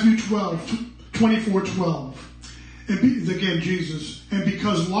want. Matthew 24:12. And again, Jesus. And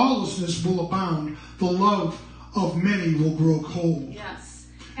because lawlessness will abound, the love of many will grow cold. Yes,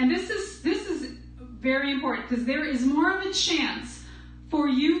 and this is very important, because there is more of a chance for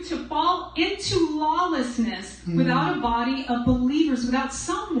you to fall into lawlessness without a body of believers, without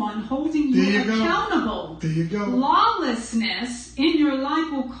someone holding you accountable. There you go. Lawlessness in your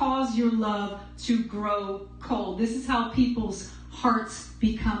life will cause your love to grow cold. This is how people's hearts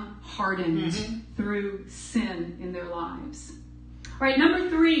become hardened through sin in their lives. All right, number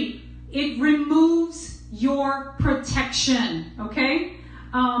 3, it removes your protection. Okay,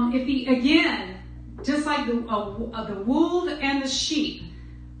 just like the wolf and the sheep,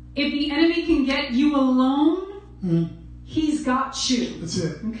 if the enemy can get you alone, he's got you. That's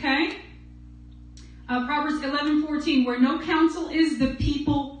it. Okay? Proverbs 11:14, where no counsel is, the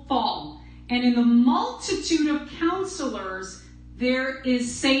people fall. And in the multitude of counselors, there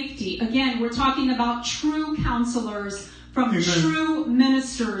is safety. Again, we're talking about true counselors from true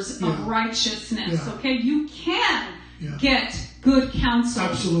ministers of righteousness. Yeah. Okay? You can get good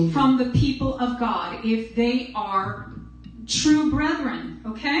counsel from the people of God if they are true brethren.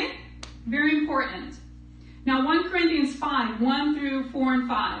 Okay? Very important. Now, 1 Corinthians 5, 1 through 4 and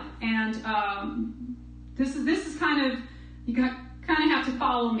 5. And this is kind of, you kind of have to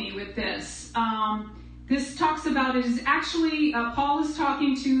follow me with this. This talks about, it is actually, Paul is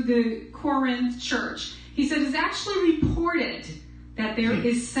talking to the Corinth church. He said, it's actually reported that there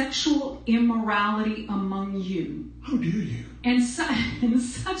is sexual immorality among you. How dare you? And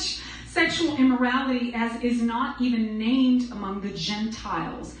such sexual immorality as is not even named among the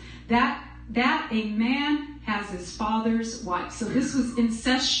Gentiles. That a man has his father's wife. So this was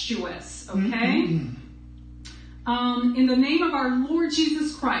incestuous, okay? In the name of our Lord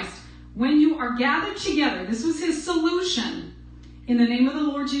Jesus Christ, when you are gathered together, this was his solution. In the name of the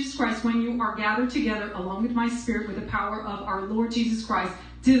Lord Jesus Christ, when you are gathered together along with my spirit with the power of our Lord Jesus Christ,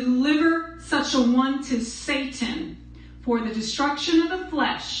 deliver such a one to Satan for the destruction of the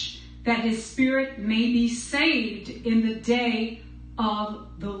flesh, that his spirit may be saved in the day of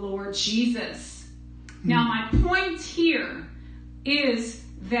the Lord Jesus. Now, my point here is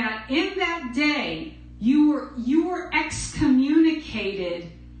that in that day you were excommunicated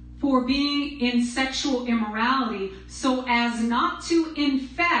for being in sexual immorality so as not to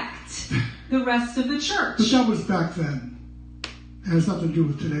infect the rest of the church. But that was back then. It has nothing to do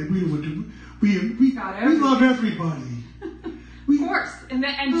with today. We love everybody. Of course. And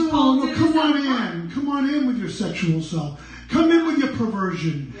Paul did come on in. Come on in with your sexual self. Come in with your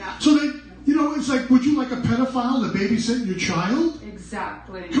perversion. Yeah. So that, it's like, would you like a pedophile to babysit your child?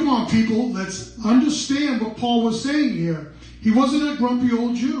 Exactly. Come on, people. Let's understand what Paul was saying here. He wasn't a grumpy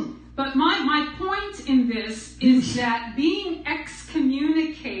old Jew. But my point in this is that being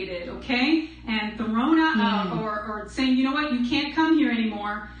excommunicated, okay, and thrown out, or saying, you know what, you can't come here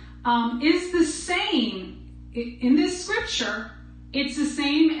anymore, is the same, in this scripture, it's the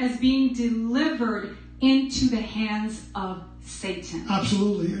same as being delivered into the hands of Satan.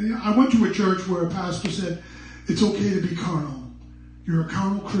 Absolutely. I went to a church where a pastor said, it's okay to be carnal. You're a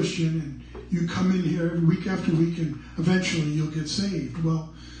carnal Christian, and you come in here every week after week, and eventually you'll get saved.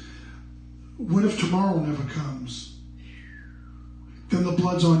 Well, what if tomorrow never comes? Then the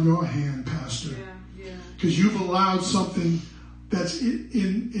blood's on your hand, Pastor. Yeah. Because you've allowed something that's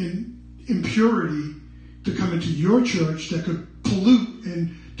in impurity to come into your church that could pollute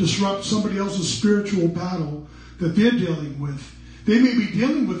and disrupt somebody else's spiritual battle that they're dealing with. They may be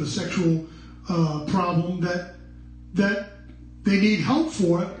dealing with a sexual problem that they need help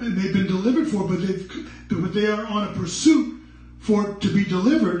for, and they've been delivered for, but they are on a pursuit for it to be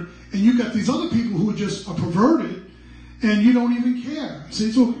delivered, and you got these other people who are perverted, and you don't even care.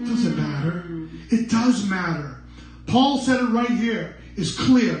 See, so it doesn't matter. It does matter. Paul said it right here. It's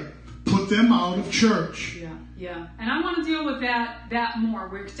clear. Put them out of church. Yeah. And I want to deal with that more.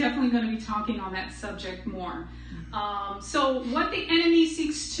 We're definitely going to be talking on that subject more. So what the enemy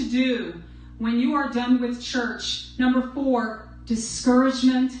seeks to do when you are done with church, number 4,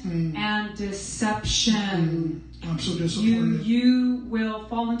 discouragement and deception. I'm so disappointed. You will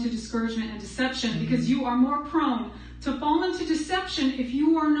fall into discouragement and deception because you are more prone to fall into deception if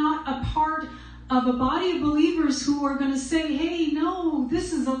you are not a part of a body of believers who are going to say, hey, no,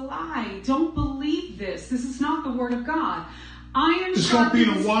 this is a lie. Don't believe this. This is not the word of God. It's like being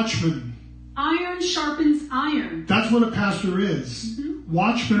a watchman. Iron sharpens iron. That's what a pastor is.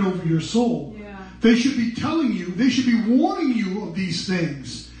 Watchman over your soul. Yeah. They should be telling you, they should be warning you of these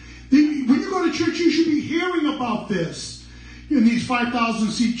things. When you go to church, you should be hearing about this in these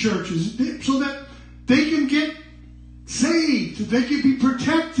 5,000-seat churches so that they can get saved, they can be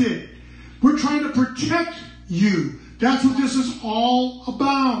protected. We're trying to protect you. That's what this is all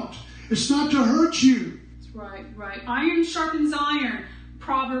about. It's not to hurt you. That's right. Iron sharpens iron.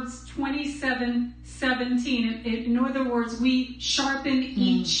 Proverbs 27:17. In other words, we sharpen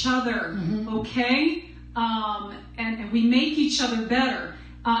each other, okay? And we make each other better.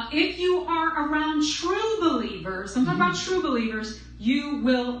 If you are around true believers, I'm talking about true believers, you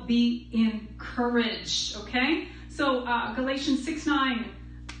will be encouraged, okay? So Galatians 6:9.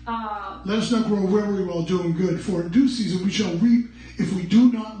 Let us not grow weary while doing good, for in due season we shall reap if we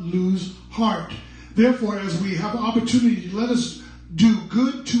do not lose heart. Therefore, as we have opportunity, let us do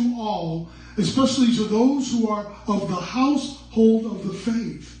good to all, especially to those who are of the household of the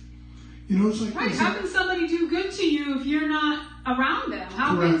faith. It's like... Right, how can somebody do good to you if you're not around them?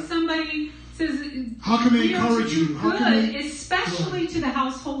 How can somebody... How can they encourage you? Especially to the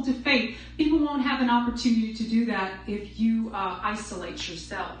household of faith. People won't have an opportunity to do that if you isolate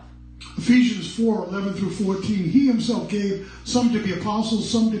yourself. Ephesians 4:11-14. He himself gave some to be apostles,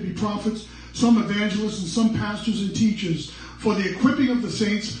 some to be prophets, some evangelists, and some pastors and teachers, for the equipping of the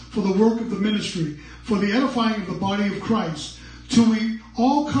saints, for the work of the ministry, for the edifying of the body of Christ, till we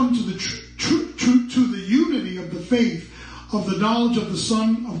all come to the unity of the faith, of the knowledge of the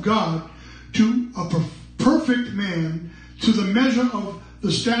Son of God, to a perfect man, to the measure of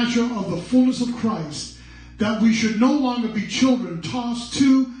the stature of the fullness of Christ, that we should no longer be children tossed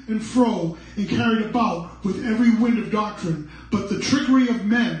to and fro and carried about with every wind of doctrine, but the trickery of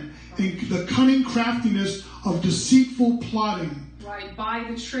men and the cunning craftiness of deceitful plotting. Right, by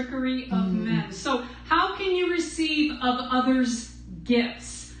the trickery of men. So how can you receive of others'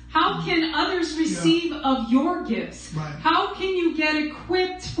 gifts? How can others receive of your gifts? Right. How can you get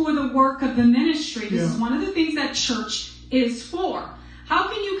equipped for the work of the ministry? This is one of the things that church is for. How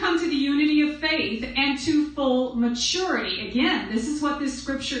can you come to the unity of faith and to full maturity? Again, this is what this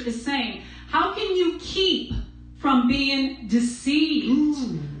scripture is saying. How can you keep from being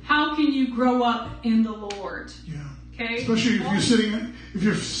deceived? How can you grow up in the Lord? Yeah. Okay. Especially if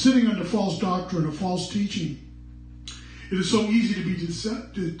you're sitting under false doctrine or false teaching. It is so easy to be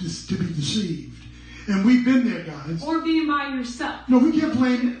deceived. And we've been there, guys. Or being by yourself. No, we can't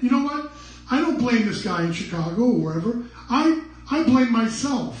blame, you know what? I don't blame this guy in Chicago or wherever. I blame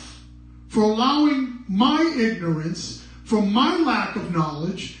myself for allowing my ignorance, for my lack of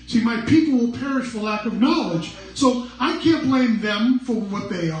knowledge. See, my people will perish for lack of knowledge. So I can't blame them for what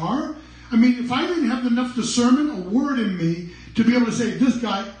they are. I mean, if I didn't have enough discernment, a word in me, to be able to say, this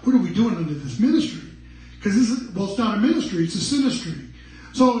guy, what are we doing under this ministry? Because it's not a ministry, it's a sinistry.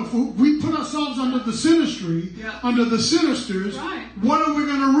 So if we put ourselves under the sinistry, under the sinisters, what are we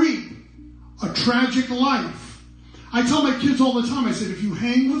going to reap? A tragic life. I tell my kids all the time, I said, if you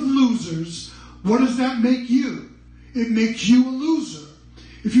hang with losers, what does that make you? It makes you a loser.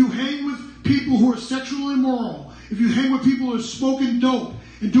 If you hang with people who are sexually immoral, if you hang with people who are smoking dope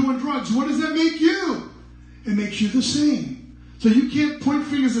and doing drugs, what does that make you? It makes you the same. So you can't point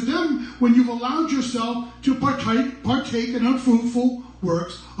fingers at them when you've allowed yourself to partake in unfruitful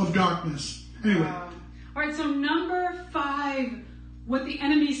works of darkness. Anyway. All right, so number 5, what the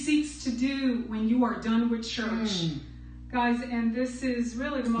enemy seeks to do when you are done with church. Guys, and this is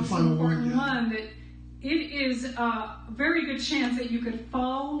really the most important one, that it is a very good chance that you could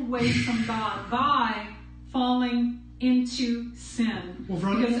fall away from God by falling into sin. Well,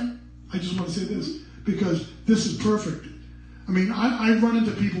 Veronica, I just want to say this, because this is perfect. I mean, I run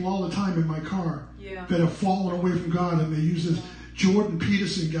into people all the time in my car that have fallen away from God, and they use this Jordan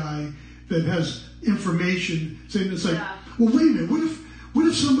Peterson guy that has information saying it's like, well, wait a minute, what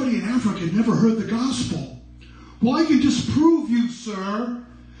if somebody in Africa never heard the gospel? Well, I can disprove you, sir.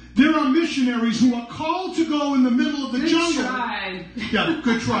 There are missionaries who are called to go in the middle of the jungle. Try. Yeah,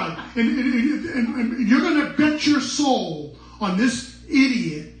 good try. And you're going to bet your soul on this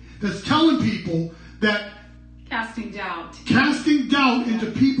idiot that's telling people that casting doubt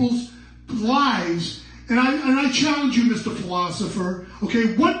into people's lives. And I challenge you, Mr. Philosopher,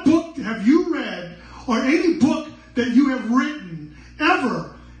 okay, what book have you read, or any book that you have written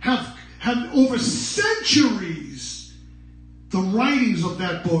ever have over centuries, the writings of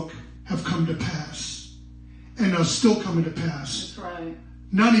that book have come to pass and are still coming to pass. That's right.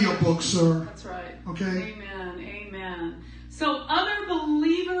 None of your books, sir. That's right. Okay? Amen. So other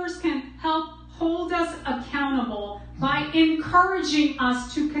believers can help hold us accountable by encouraging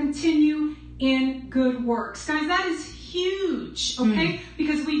us to continue in good works. Guys, that is huge, okay?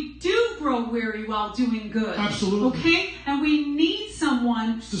 Because we do grow weary while doing good. Absolutely. Okay? And we need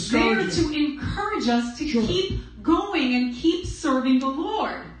someone there to encourage us to keep going and keep serving the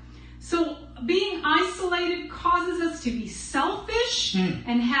Lord. So being isolated causes us to be selfish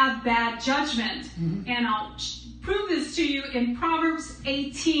and have bad judgment. And I'll prove this to you in Proverbs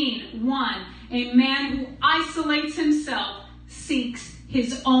 18:1. A man who isolates himself seeks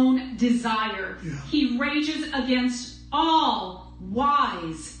his own desire. He rages against all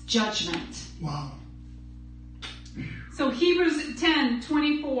wise judgment. Wow. So Hebrews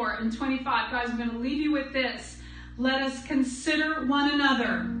 10:24 and 25. Guys, I'm going to leave you with this. Let us consider one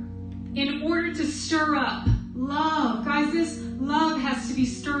another in order to stir up love. Guys, this love has to be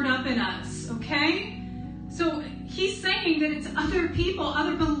stirred up in us, okay? So he's saying that it's other people,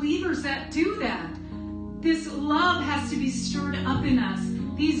 other believers that do that. This love has to be stirred up in us.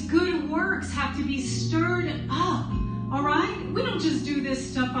 These good works have to be stirred up, all right? We don't just do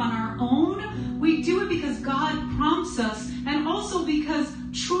this stuff on our own. We do it because God prompts us, and also because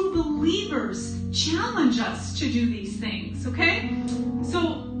true believers challenge us to do these things, okay?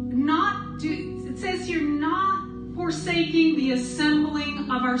 So it says here, not forsaking the assembling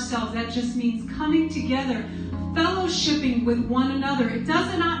of ourselves. That just means coming together, fellowshipping with one another. It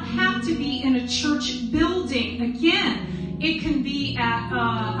does not have to be in a church building. Again, it can be at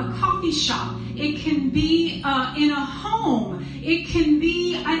a coffee shop. It can be in a home. It can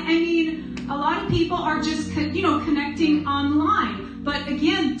be, I mean, a lot of people are just, connecting online. But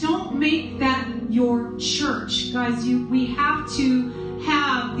again, don't make that your church. Guys, we have to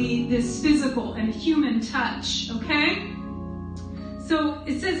have this physical and human touch, okay? So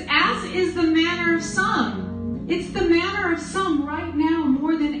it says, as is the manner of some. It's the manner of some right now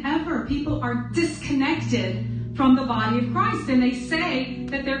more than ever. People are disconnected from the body of Christ, and they say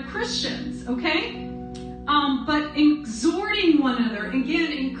that they're Christians, okay? But exhorting one another,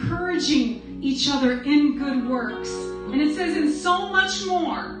 again, encouraging each other in good works. And it says, and so much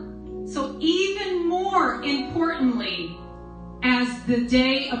more. So even more importantly, as the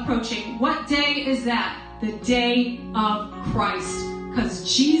day approaching. What day is that? The day of Christ.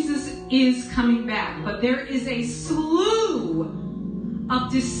 Because Jesus is coming back. But there is a slew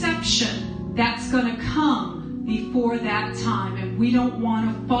of deception that's going to come before that time. And we don't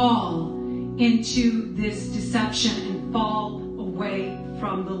want to fall into this deception and fall away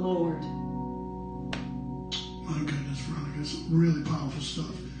from the Lord. My goodness, Veronica, it's really powerful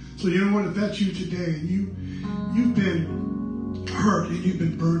stuff. So you know what? If that's you today, and you've been hurt, and you've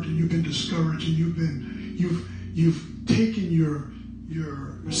been burnt, and you've been discouraged, and you've taken your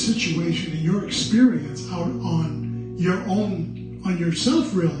situation and your experience out on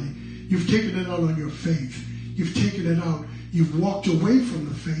yourself, really. You've taken it out on your faith. You've taken it out. You've walked away from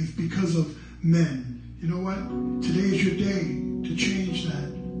the faith because of men. You know what? Today is your day to change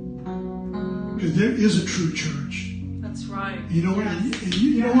that. Because there is a true church. That's right. You know what? Yes. And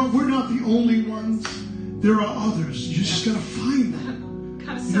you know what? We're not the only ones. There are others. You just got to find them.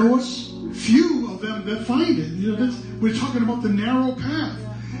 Gotta You know what? search. Few of them that find it. You know, we're talking about the narrow path.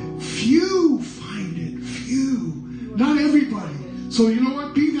 Few find it. Few. Not everybody. So you know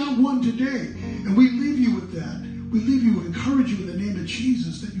what? Be that one today. And we leave you with that. We leave you, encourage you in the name of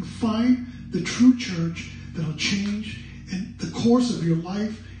Jesus that you find the true church that will change in the course of your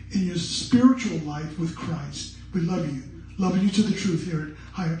life, in your spiritual life with Christ. We love you. Loving you to the truth here at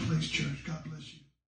Higher Place Church. God bless you.